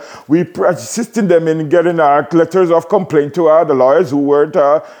Jamaica. We assisted them in getting letters of complaint to the lawyers who weren't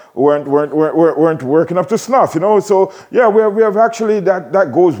working up to snuff, you know. So yeah, we have actually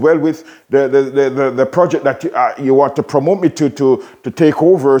that goes well with the project that you want to promote me to take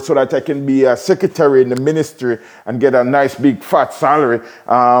over, so that I can be a secretary in the ministry and get a nice big fat salary,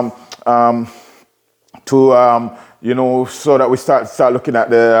 you know, so that we start looking at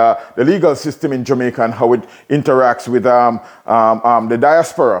the legal system in Jamaica and how it interacts with the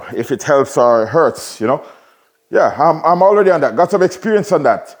diaspora, if it helps or hurts, you know. Yeah, I'm already on that. Got some experience on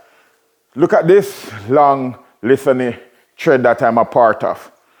that. Look at this long listening thread that I'm a part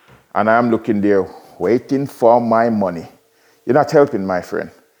of. And I'm looking there, waiting for my money. You're not helping, my friend.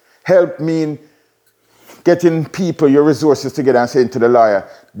 Help mean getting people, your resources together and saying to the lawyer,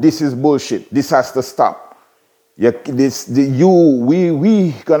 this is bullshit. This has to stop. We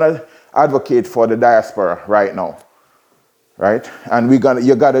gonna advocate for the diaspora right now. Right? And you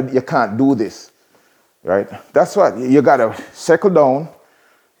can't do this. Right? That's what you gotta settle down,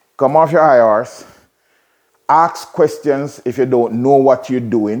 come off your high horse, ask questions if you don't know what you're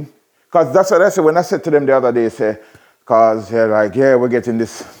doing. Because that's what I said when I said to them the other day, because they're like, yeah, we're getting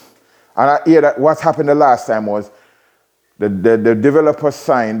this. And I hear that what happened the last time was the developer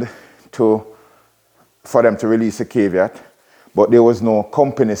signed for them to release a caveat, but there was no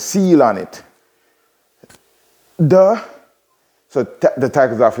company seal on it. So the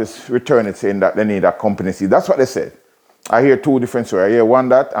Tigers office returned it saying that they need a company seal. That's what they said. I hear two different stories. I hear one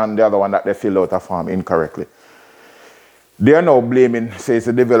that and the other one that they filled out a form incorrectly. They are now blaming, says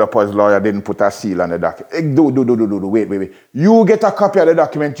the developer's lawyer didn't put a seal on the document. Wait. You get a copy of the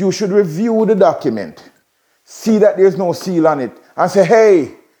document. You should review the document. See that there's no seal on it. And say,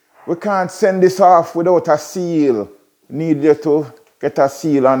 hey, we can't send this off without a seal. Need you to get a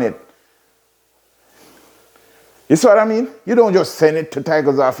seal on it. You see what I mean? You don't just send it to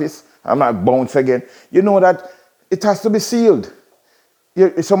Tiger's office. I'm not bounce again. You know that it has to be sealed.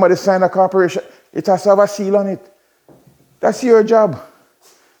 If somebody sign a corporation, it has to have a seal on it. That's your job.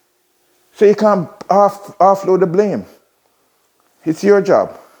 So you can't offload the blame. It's your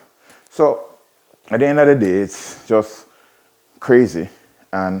job. So at the end of the day, it's just crazy.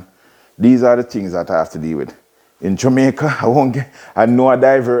 And these are the things that I have to deal with. In Jamaica, I know I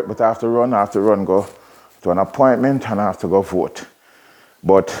divert, but I have to run, go to an appointment, and I have to go vote.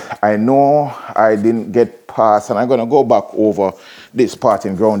 But I know I didn't get past, and I'm going to go back over this part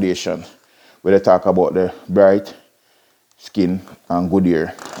in Groundation, where they talk about the bright skin and good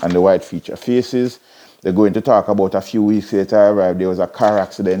hair and the white feature faces. They're going to talk about a few weeks later I arrived, there was a car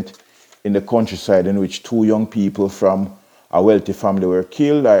accident in the countryside in which two young people from a wealthy family were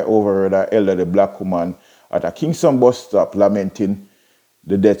killed. I overheard an elderly black woman at a Kingston bus stop lamenting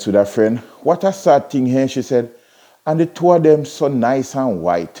the deaths with her friend. What a sad thing here, she said. And the two of them so nice and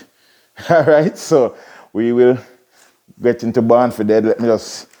white. All right, so we will get into Born for Dead. Let me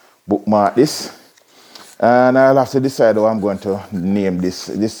just bookmark this. And I'll have to decide how I'm going to name this.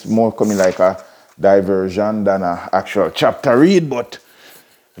 This more coming like a diversion than an actual chapter read, but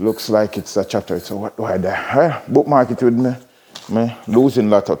it looks like it's a chapter. So what do I do? Well, bookmark it with me losing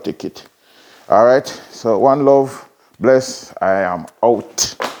lotto ticket. All right, so one love, bless, I am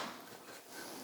out.